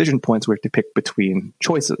these decision points where you have to pick between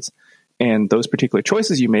choices. And those particular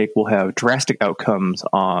choices you make will have drastic outcomes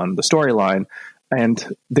on the storyline. And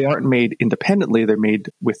they aren't made independently. They're made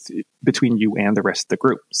between you and the rest of the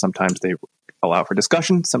group. Sometimes they allow for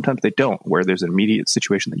discussion. Sometimes they don't, where there's an immediate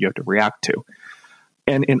situation that you have to react to.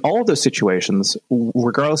 And in all of those situations,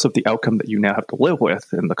 regardless of the outcome that you now have to live with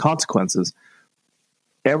and the consequences,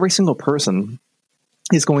 every single person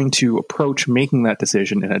is going to approach making that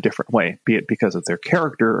decision in a different way, be it because of their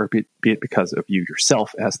character or be it because of you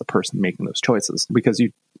yourself as the person making those choices, because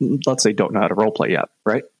you, let's say, don't know how to role play yet,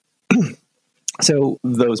 right? So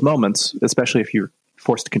those moments, especially if you're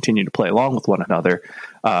forced to continue to play along with one another,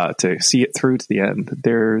 to see it through to the end,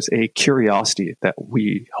 there's a curiosity that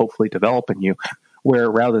we hopefully develop in you, where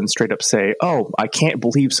rather than straight up say, oh, I can't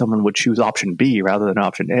believe someone would choose option B rather than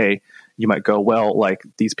option A, you might go, well, like,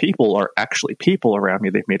 these people are actually people around me.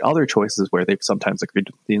 They've made other choices where they've sometimes agreed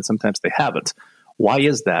with me and sometimes they haven't. Why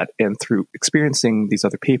is that? And through experiencing these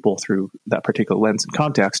other people through that particular lens and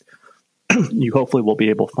context, you hopefully will be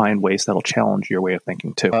able to find ways that'll challenge your way of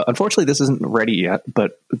thinking too. Unfortunately, this isn't ready yet,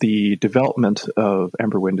 but the development of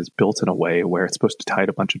Emberwind is built in a way where it's supposed to tie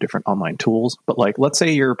to a bunch of different online tools. But like, let's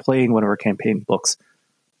say you're playing one of our campaign books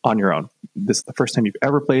on your own. This is the first time you've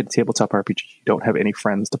ever played a tabletop RPG. You don't have any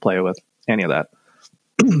friends to play with, any of that.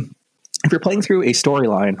 If you're playing through a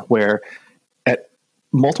storyline where at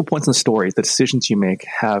multiple points in the story, the decisions you make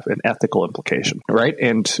have an ethical implication, right?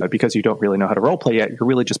 And because you don't really know how to role play yet, you're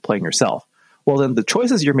really just playing yourself. Well, then the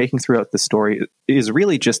choices you're making throughout the story is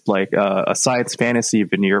really just like a science fantasy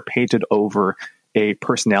veneer painted over a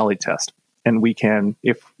personality test. And we can,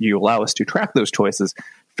 if you allow us to track those choices,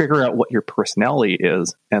 figure out what your personality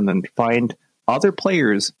is, and then find other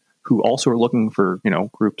players who also are looking for,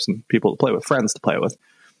 groups and people to play with, friends to play with,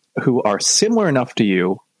 who are similar enough to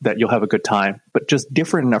you that you'll have a good time, but just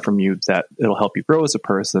different enough from you that it'll help you grow as a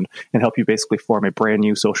person and help you basically form a brand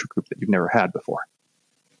new social group that you've never had before.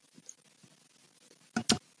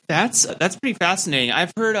 That's pretty fascinating.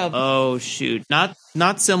 I've heard of,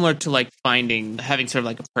 not similar to like having sort of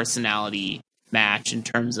like a personality match in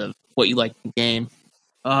terms of what you like in the game.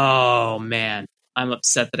 Oh man, I'm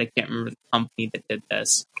upset that I can't remember the company that did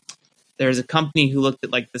this. There's a company who looked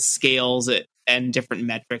at like the scales and different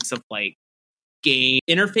metrics of like game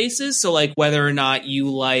interfaces. So like whether or not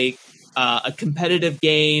you like a competitive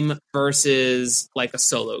game versus like a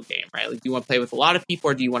solo game, right? Like, do you want to play with a lot of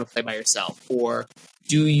people or do you want to play by yourself? Or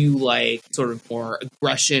do you like sort of more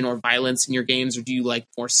aggression or violence in your games, or do you like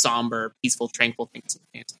more somber, peaceful, tranquil things in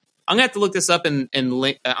games? I'm gonna have to look this up and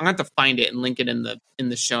link. I'm gonna have to find it and link it in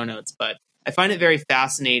the show notes. But I find it very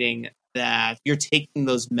fascinating that you're taking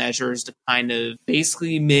those measures to kind of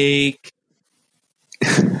basically make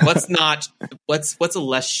what's a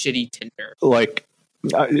less shitty Tinder. Like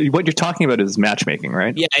what you're talking about is matchmaking,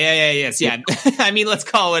 right? Yeah. I mean, let's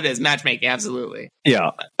call it as matchmaking. Absolutely.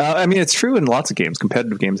 Yeah. I mean, it's true in lots of games.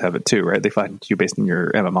 Competitive games have it too, right? They find you based on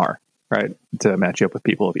your MMR, right? To match you up with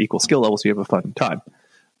people of equal skill levels so you have a fun time.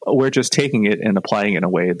 We're just taking it and applying it in a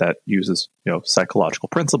way that uses, psychological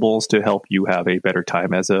principles to help you have a better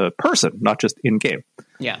time as a person, not just in game.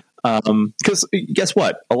 Yeah. Because guess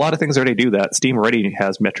what? A lot of things already do that. Steam already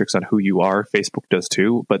has metrics on who you are. Facebook does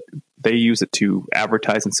too, but they use it to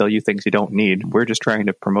advertise and sell you things you don't need. We're just trying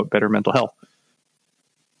to promote better mental health.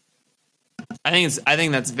 I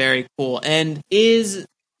think that's very cool. And is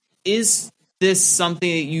this something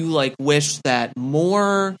that you like wish that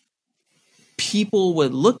more people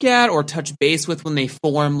would look at or touch base with when they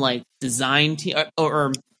form like design team?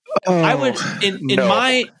 I would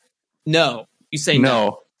no. You say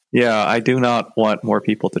no. Yeah, I do not want more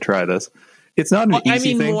people to try this. It's not an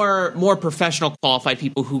easy thing. more professional, qualified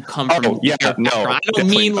people who come from. Yeah, no. I don't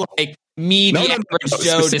mean like me, the average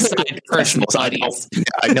Joe, decide personal audience.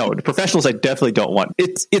 I know the professionals. I definitely don't want.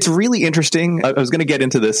 It's really interesting. I was going to get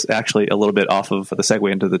into this actually a little bit off of the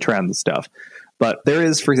segue into the trends stuff, But there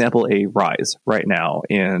is, for example, a rise right now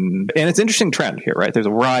and it's an interesting trend here, right? There's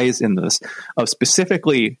a rise in this of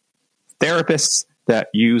specifically therapists that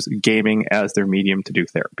use gaming as their medium to do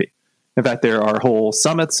therapy. In fact, there are whole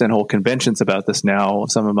summits and whole conventions about this now.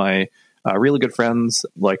 Some of my really good friends,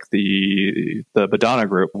 like the Badana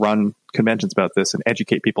group, run conventions about this and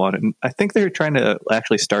educate people on it. And I think they're trying to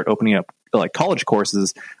actually start opening up like college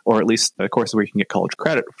courses, or at least courses where you can get college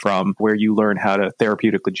credit from, where you learn how to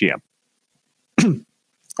therapeutically GM.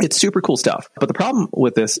 It's super cool stuff. But the problem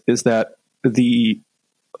with this is that the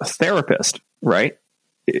therapist, right,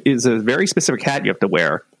 is a very specific hat you have to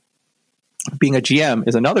wear. Being a GM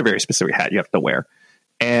is another very specific hat you have to wear.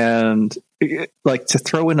 And like to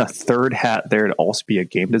throw in a third hat there to also be a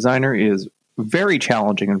game designer is very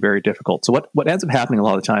challenging and very difficult. So what ends up happening a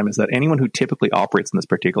lot of the time is that anyone who typically operates in this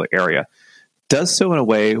particular area does so in a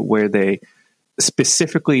way where they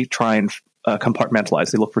specifically try and compartmentalize.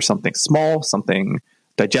 They look for something small, something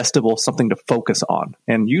digestible, something to focus on.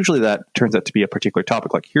 And usually that turns out to be a particular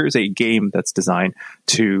topic. Like here's a game that's designed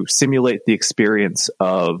to simulate the experience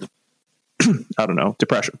of, I don't know,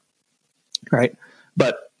 depression, right?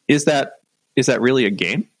 But is that really a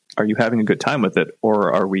game? Are you having a good time with it?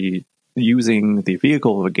 Or are we using the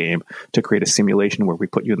vehicle of a game to create a simulation where we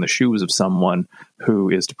put you in the shoes of someone who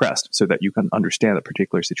is depressed so that you can understand the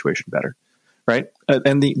particular situation better? Right.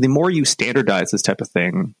 And the more you standardize this type of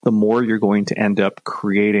thing, the more you're going to end up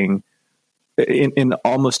creating in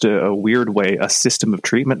almost a weird way, a system of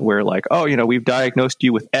treatment where like, oh, you know, we've diagnosed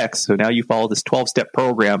you with X. So now you follow this 12-step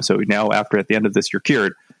program. So now at the end of this, you're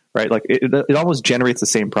cured. Right. Like it almost generates the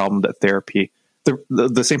same problem that therapy,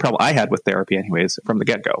 the same problem I had with therapy anyways, from the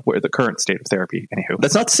get-go, where the current state of therapy. Anywho,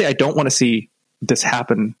 that's not to say I don't want to see this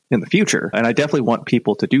happen in the future. And I definitely want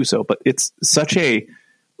people to do so, but it's such a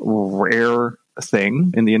rare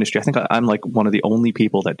thing in the industry. I think I'm like one of the only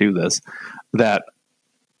people that do this, that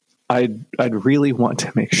I'd really want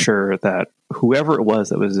to make sure that whoever it was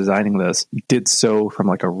that was designing this did so from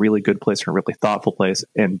like a really good place or a really thoughtful place,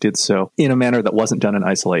 and did so in a manner that wasn't done in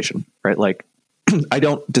isolation, right? Like I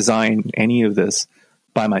don't design any of this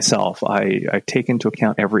by myself. I take into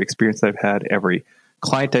account every experience that I've had, every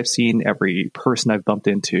client I've seen, every person I've bumped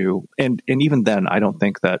into. And even then, I don't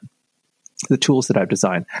think that the tools that I've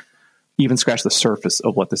designed even scratch the surface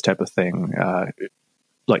of what this type of thing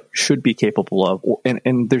like should be capable of.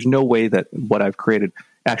 And there's no way that what I've created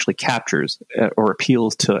actually captures or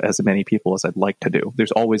appeals to as many people as I'd like to do.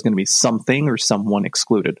 There's always going to be something or someone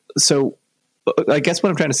excluded. So I guess what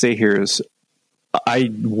I'm trying to say here is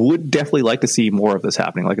I would definitely like to see more of this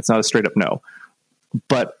happening. Like it's not a straight up no,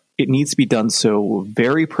 but it needs to be done so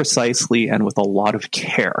very precisely and with a lot of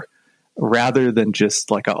care, rather than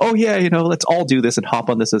just like, oh yeah, you know, let's all do this and hop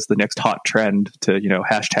on this as the next hot trend to, you know,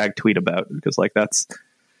 hashtag tweet about, because like that's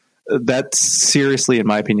seriously, in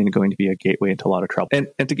my opinion, going to be a gateway into a lot of trouble.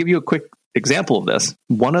 And to give you a quick example of this,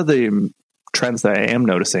 one of the trends that I am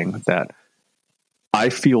noticing that I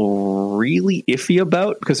feel really iffy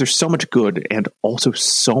about, because there's so much good and also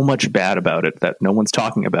so much bad about it that no one's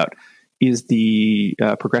talking about, is the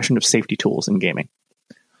progression of safety tools in gaming.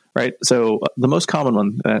 Right. So the most common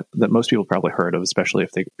one that most people probably heard of, especially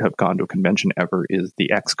if they have gone to a convention ever, is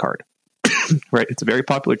the X card. Right. It's a very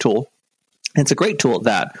popular tool. And it's a great tool at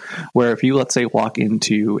that, where if you, let's say, walk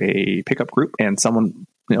into a pickup group and someone,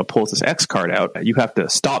 you know, pulls this X card out, you have to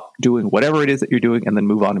stop doing whatever it is that you're doing and then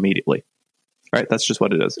move on immediately. Right. That's just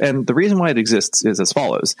what it is. And the reason why it exists is as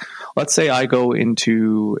follows. Let's say I go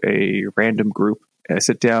into a random group. I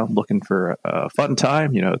sit down looking for a fun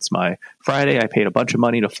time. You know, it's my Friday. I paid a bunch of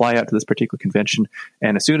money to fly out to this particular convention.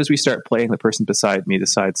 And as soon as we start playing, the person beside me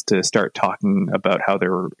decides to start talking about how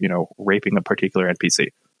they're, you know, raping a particular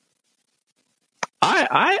NPC.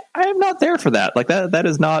 I am not there for that. Like that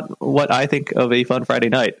is not what I think of a fun Friday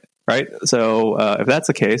night. Right. So if that's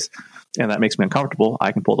the case and that makes me uncomfortable,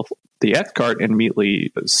 I can pull the X card and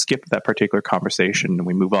immediately skip that particular conversation and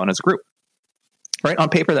we move on as a group. Right. On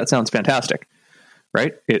paper, that sounds fantastic.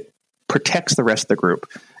 Right? It protects the rest of the group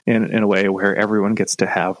in a way where everyone gets to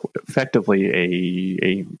have effectively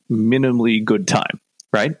a minimally good time.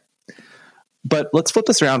 Right? But let's flip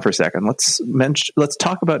this around for a second. Let's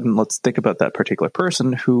talk about and let's think about that particular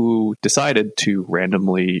person who decided to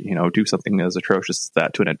randomly, you know, do something as atrocious as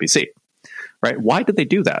that to an NPC. Right? Why did they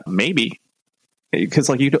do that? Maybe because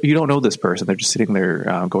like you don't know this person. They're just sitting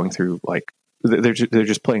there going through like. They're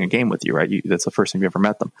just playing a game with you, right? That's the first time you ever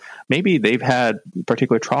met them. Maybe they've had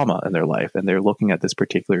particular trauma in their life and they're looking at this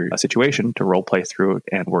particular situation to role play through it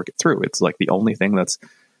and work it through. It's like the only thing that's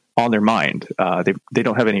on their mind. They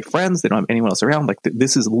don't have any friends. They don't have anyone else around. Like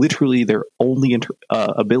this is literally their only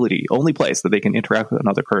only place that they can interact with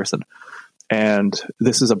another person. And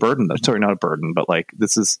this is a burden. Sorry, not a burden, but like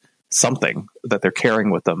this is something that they're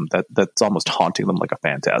carrying with them that's almost haunting them like a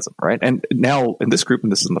phantasm, right? And now in this group,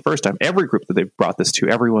 and this isn't the first time, every group that they've brought this to,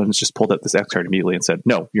 everyone's just pulled out this X card immediately and said,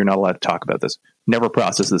 no, you're not allowed to talk about this. Never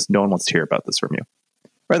process this. No one wants to hear about this from you.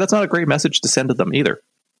 Right? That's not a great message to send to them either.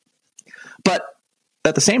 But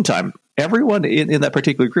at the same time, everyone in that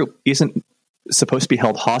particular group isn't supposed to be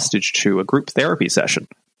held hostage to a group therapy session,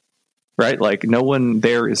 right? Like no one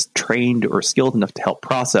there is trained or skilled enough to help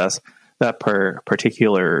process that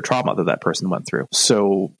particular trauma that person went through.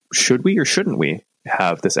 So should we or shouldn't we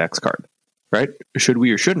have this X card, right? Should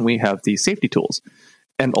we or shouldn't we have these safety tools?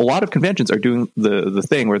 And a lot of conventions are doing the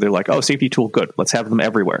thing where they're like, oh, safety tool, good. Let's have them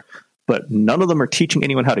everywhere. But none of them are teaching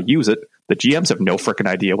anyone how to use it. The GMs have no freaking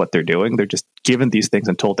idea what they're doing. They're just given these things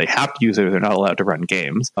and told they have to use it or they're not allowed to run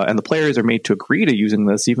games. And the players are made to agree to using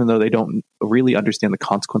this, even though they don't really understand the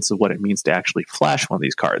consequences of what it means to actually flash one of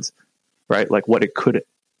these cards, right? Like what it could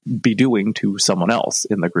be doing to someone else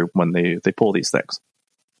in the group when they pull these things,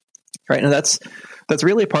 right? And that's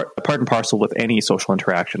really a part and parcel with any social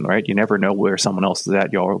interaction, right? You never know where someone else is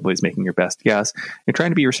at. You're always making your best guess. You're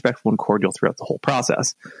trying to be respectful and cordial throughout the whole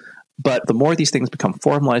process. But the more these things become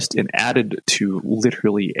formalized and added to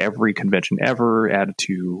literally every convention ever, added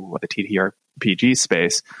to the TTRPG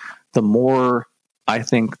space, the more I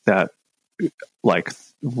think that like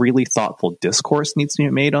really thoughtful discourse needs to be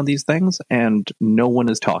made on these things, and no one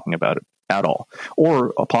is talking about it at all,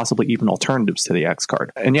 or possibly even alternatives to the X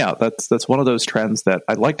card. And yeah, that's one of those trends that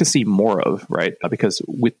I'd like to see more of, right? Because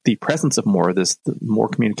with the presence of more of this, the more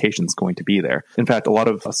communication is going to be there. In fact, a lot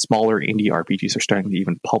of smaller indie RPGs are starting to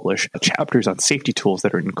even publish chapters on safety tools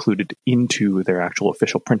that are included into their actual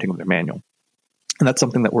official printing of their manual. And that's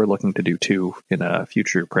something that we're looking to do too in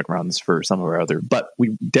future print runs for some of our other. But we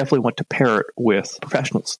definitely want to pair it with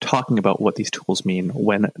professionals talking about what these tools mean,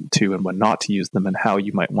 when to and when not to use them, and how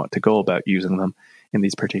you might want to go about using them in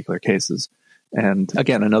these particular cases. And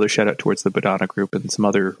again, another shout out towards the Badana group and some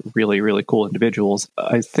other really, really cool individuals.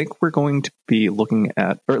 I think we're going to be looking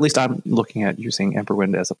at, or at least I'm looking at using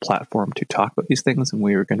Emberwind as a platform to talk about these things. And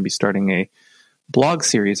we are going to be starting a blog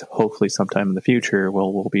series, hopefully sometime in the future, where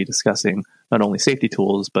we'll be discussing not only safety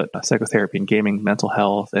tools, but psychotherapy and gaming, mental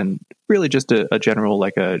health, and really just a general,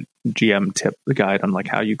 like a GM tip guide on like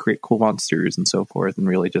how you create cool monsters and so forth, and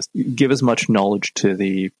really just give as much knowledge to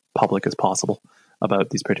the public as possible about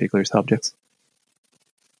these particular subjects.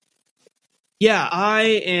 Yeah, I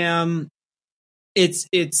am.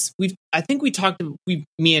 I think we talked,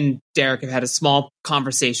 me and Derek have had a small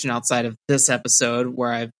conversation outside of this episode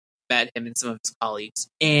where I've met him and some of his colleagues.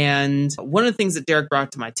 And one of the things that Derek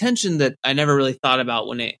brought to my attention that I never really thought about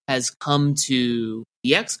when it has come to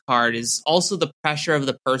the X card is also the pressure of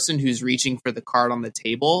the person who's reaching for the card on the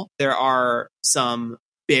table. There are some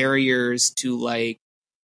barriers to, like,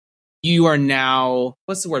 you are now,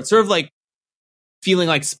 what's the word? Sort of like feeling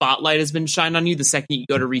like spotlight has been shined on you the second you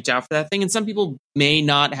go to reach out for that thing. And some people may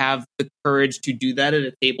not have the courage to do that at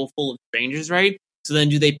a table full of strangers, right? So then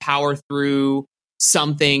do they power through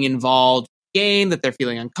something involved game that they're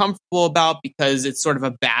feeling uncomfortable about because it's sort of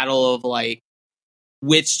a battle of like,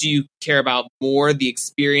 which do you care about more, the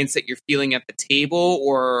experience that you're feeling at the table,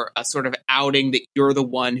 or a sort of outing that you're the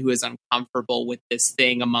one who is uncomfortable with this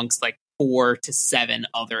thing amongst like 4 to 7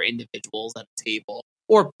 other individuals at a table,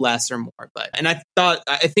 or less or more. But and I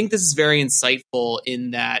think this is very insightful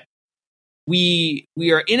in that we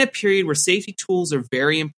are in a period where safety tools are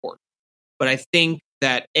very important. But I think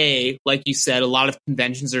that like you said, a lot of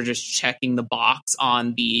conventions are just checking the box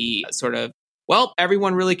on the sort of, well,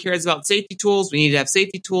 everyone really cares about safety tools. We need to have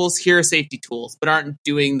safety tools. Here are safety tools, but aren't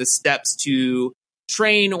doing the steps to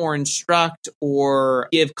train or instruct or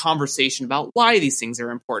give conversation about why these things are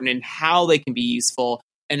important and how they can be useful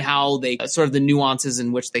and how they sort of the nuances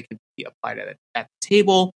in which they can be applied at the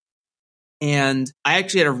table. And I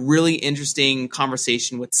actually had a really interesting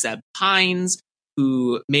conversation with Seb Pines,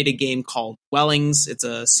 who made a game called Dwellings. It's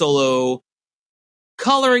a solo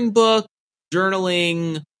coloring book,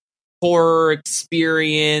 journaling, horror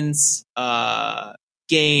experience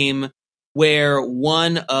game where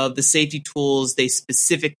one of the safety tools they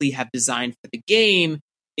specifically have designed for the game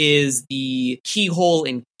is the keyhole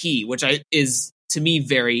and key, which is to me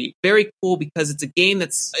very, very cool because it's a game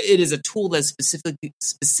it is a tool that's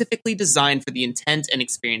specifically designed for the intent and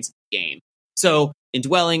experience of the game. So in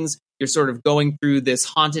Dwellings, you're sort of going through this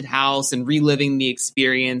haunted house and reliving the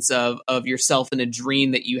experience of yourself in a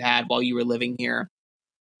dream that you had while you were living here,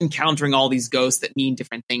 encountering all these ghosts that mean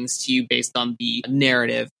different things to you based on the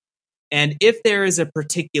narrative. And if there is a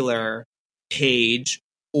particular page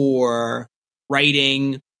or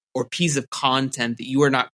writing or piece of content that you are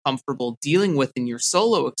not comfortable dealing with in your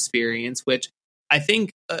solo experience, which I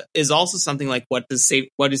think is also something like what do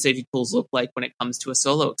safety tools look like when it comes to a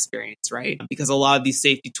solo experience, right? Because a lot of these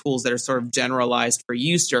safety tools that are sort of generalized for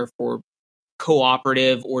use are for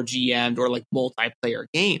cooperative or GM'd or like multiplayer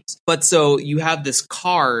games. But so you have this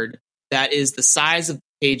card that is the size of the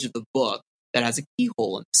page of the book that has a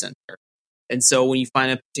keyhole in the center. And so when you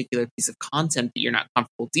find a particular piece of content that you're not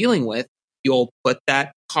comfortable dealing with, you'll put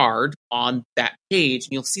that card on that page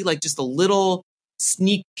and you'll see like just a little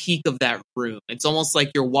sneak peek of that room. It's almost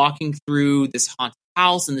like you're walking through this haunted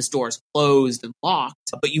house and this door is closed and locked,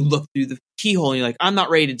 but you look through the keyhole and you're like, I'm not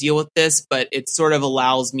ready to deal with this, but it sort of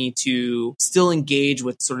allows me to still engage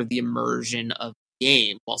with sort of the immersion of the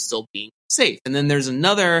game while still being safe. And then there's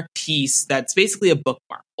another piece that's basically a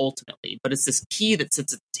bookmark ultimately, but it's this key that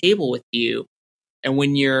sits at the table with you. And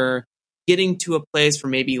when you're getting to a place where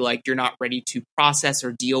maybe like you're not ready to process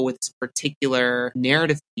or deal with this particular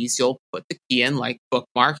narrative piece, you'll put the key in, like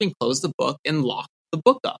bookmark, and close the book and lock the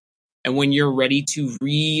book up. And when you're ready to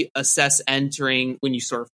reassess entering, when you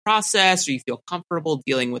sort of process or you feel comfortable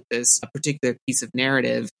dealing with this particular piece of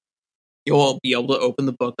narrative, you'll be able to open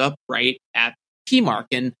the book up right at key mark.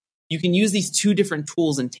 And you can use these two different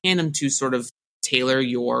tools in tandem to sort of tailor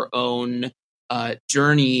your own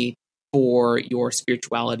journey for your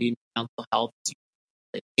spirituality and mental health as you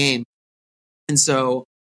play the game. And so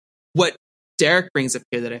what Derek brings up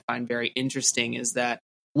here that I find very interesting is that,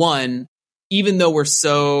 one, even though we're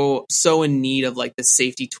so in need of like the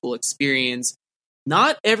safety tool experience,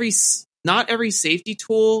 not every safety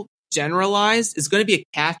tool generalized is going to be a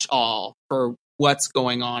catch-all for what's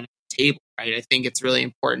going on at the table, right? I think it's really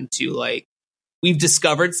important to like, we've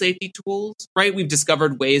discovered safety tools, right? We've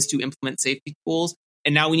discovered ways to implement safety tools,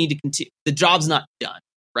 and now we need to continue. The job's not done,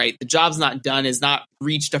 right? The job's not done, is not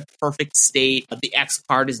reached a perfect state. The X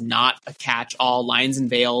card is not a catch-all. Lines and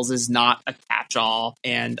Veils is not a catch-all.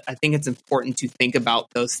 And I think it's important to think about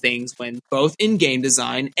those things when both in game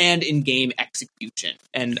design and in game execution.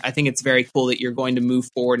 And I think it's very cool that you're going to move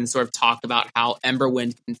forward and sort of talk about how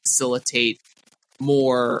Emberwind can facilitate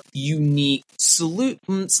more unique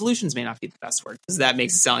solutions. May not be the best word, because that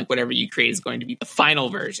makes it sound like whatever you create is going to be the final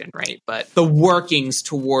version, right? But the workings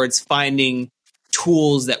towards finding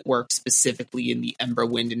tools that work specifically in the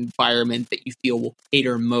Emberwind environment that you feel will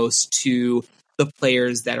cater most to the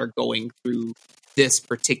players that are going through this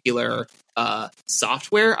particular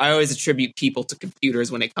software. I always attribute people to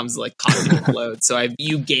computers when it comes to like cognitive load. So I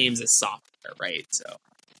view games as software, right? So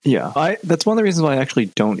yeah, that's one of the reasons why I actually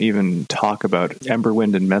don't even talk about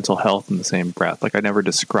Emberwind and mental health in the same breath. Like I never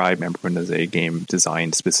describe Emberwind as a game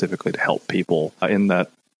designed specifically to help people in that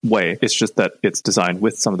way. It's just that it's designed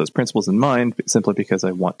with some of those principles in mind, simply because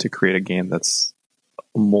I want to create a game that's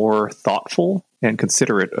more thoughtful and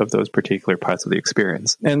considerate of those particular parts of the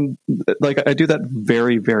experience. And like I do that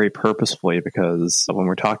very, very purposefully, because when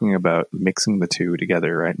we're talking about mixing the two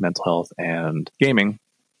together, right, mental health and gaming,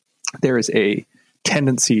 there is a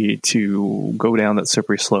tendency to go down that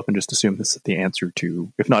slippery slope and just assume this is the answer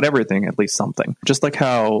to, if not everything, at least something. Just like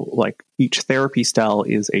how like each therapy style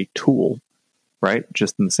is a tool, right?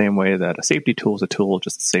 Just in the same way that a safety tool is a tool,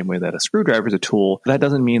 just the same way that a screwdriver is a tool. That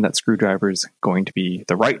doesn't mean that screwdriver is going to be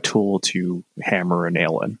the right tool to hammer a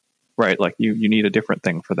nail in, right? Like you need a different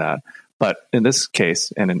thing for that. But in this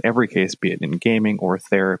case, and in every case, be it in gaming or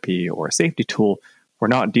therapy or a safety tool, we're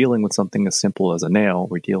not dealing with something as simple as a nail.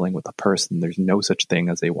 We're dealing with a person. There's no such thing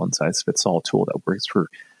as a one-size-fits-all tool that works for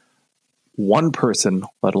one person,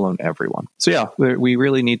 let alone everyone. So yeah, we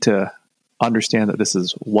really need to understand that this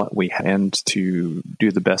is what we have and to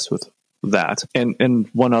do the best with that. And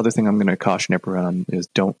one other thing I'm going to caution everyone on is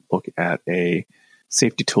don't look at a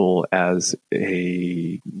safety tool as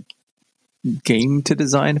a game to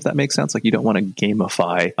design, if that makes sense. Like you don't want to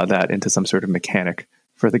gamify that into some sort of mechanic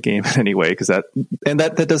for the game in any way, because that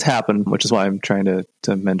does happen, which is why I'm trying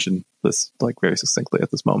to mention this like very succinctly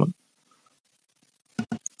at this moment.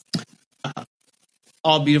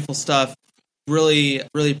 All beautiful stuff. Really,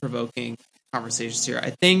 really provoking conversations here.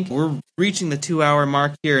 I think we're reaching the 2-hour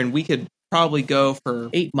mark here, and we could probably go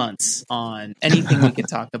for 8 months on anything we could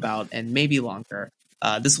talk about, and maybe longer.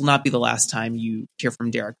 This will not be the last time you hear from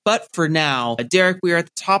Derek. But for now, Derek, we are at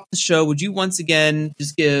the top of the show. Would you once again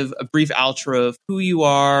just give a brief outro of who you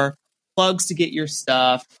are, plugs to get your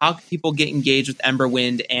stuff, how can people get engaged with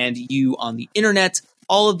Emberwind and you on the internet?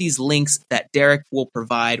 All of these links that Derek will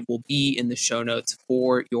provide will be in the show notes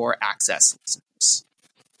for your access, listeners.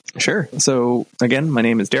 Sure. So again, my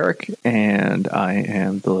name is Derek, and I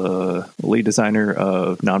am the lead designer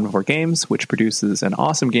of Non Before Games, which produces an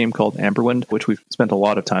awesome game called Emberwind, which we've spent a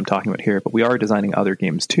lot of time talking about here. But we are designing other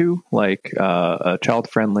games too, like a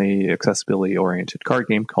child-friendly, accessibility-oriented card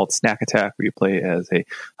game called Snack Attack, where you play as a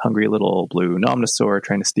hungry little blue nomnosaur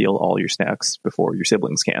trying to steal all your snacks before your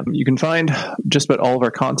siblings can. You can find just about all of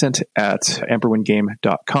our content at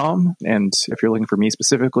emberwindgame.com, and if you're looking for me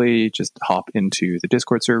specifically, just hop into the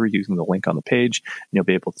Discord server using the link on the page, and you'll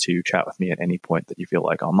be able to chat with me at any point that you feel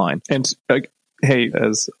like online. And hey,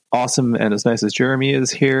 as awesome and as nice as Jeremy is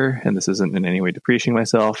here, and this isn't in any way depreciating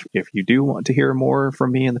myself, if you do want to hear more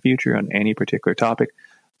from me in the future on any particular topic,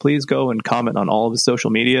 please go and comment on all of his social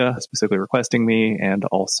media, specifically requesting me, and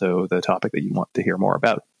also the topic that you want to hear more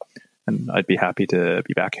about. And I'd be happy to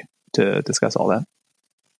be back to discuss all that.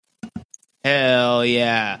 Hell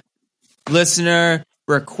yeah. Listener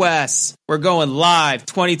requests. We're going live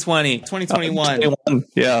 2020, 2021.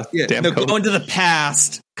 Yeah. Damn, no, going to the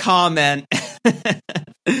past. Comment.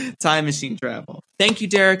 Time machine travel. Thank you,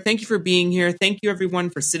 Derek. Thank you for being here. Thank you, everyone,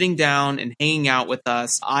 for sitting down and hanging out with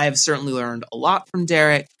us. I have certainly learned a lot from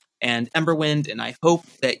Derek and Emberwind, and I hope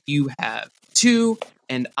that you have too.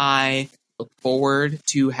 And I look forward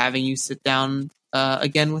to having you sit down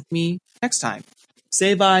again with me next time.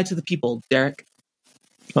 Say bye to the people, Derek.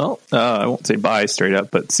 Well, I won't say bye straight up,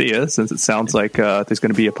 but see ya, since it sounds like there's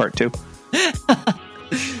going to be a part 2.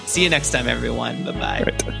 See you next time, everyone. Bye-bye.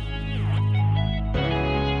 Right.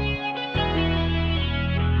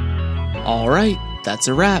 All right, that's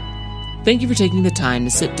a wrap. Thank you for taking the time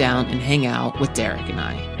to sit down and hang out with Derek and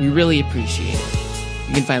I. We really appreciate it.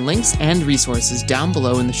 You can find links and resources down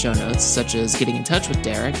below in the show notes, such as getting in touch with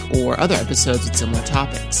Derek or other episodes with similar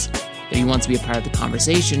topics. If you want to be a part of the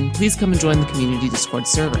conversation, please come and join the community Discord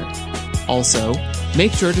server. Also,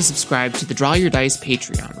 make sure to subscribe to the Draw Your Dice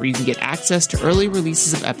Patreon, where you can get access to early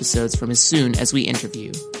releases of episodes from as soon as we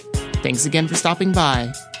interview. Thanks again for stopping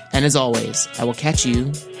by, and as always, I will catch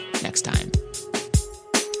you next time.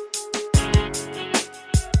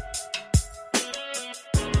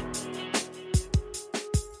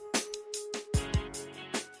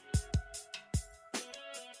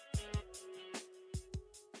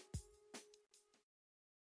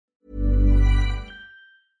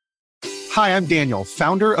 Hi, I'm Daniel,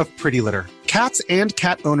 founder of Pretty Litter. Cats and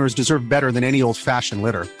cat owners deserve better than any old-fashioned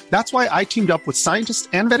litter. That's why I teamed up with scientists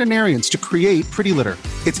and veterinarians to create Pretty Litter.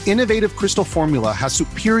 Its innovative crystal formula has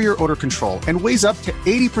superior odor control and weighs up to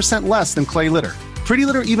 80% less than clay litter. Pretty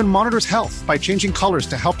Litter even monitors health by changing colors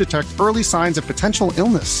to help detect early signs of potential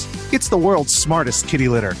illness. It's the world's smartest kitty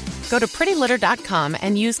litter. Go to prettylitter.com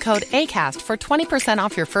and use code ACAST for 20%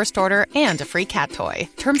 off your first order and a free cat toy.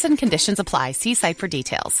 Terms and conditions apply. See site for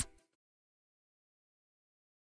details.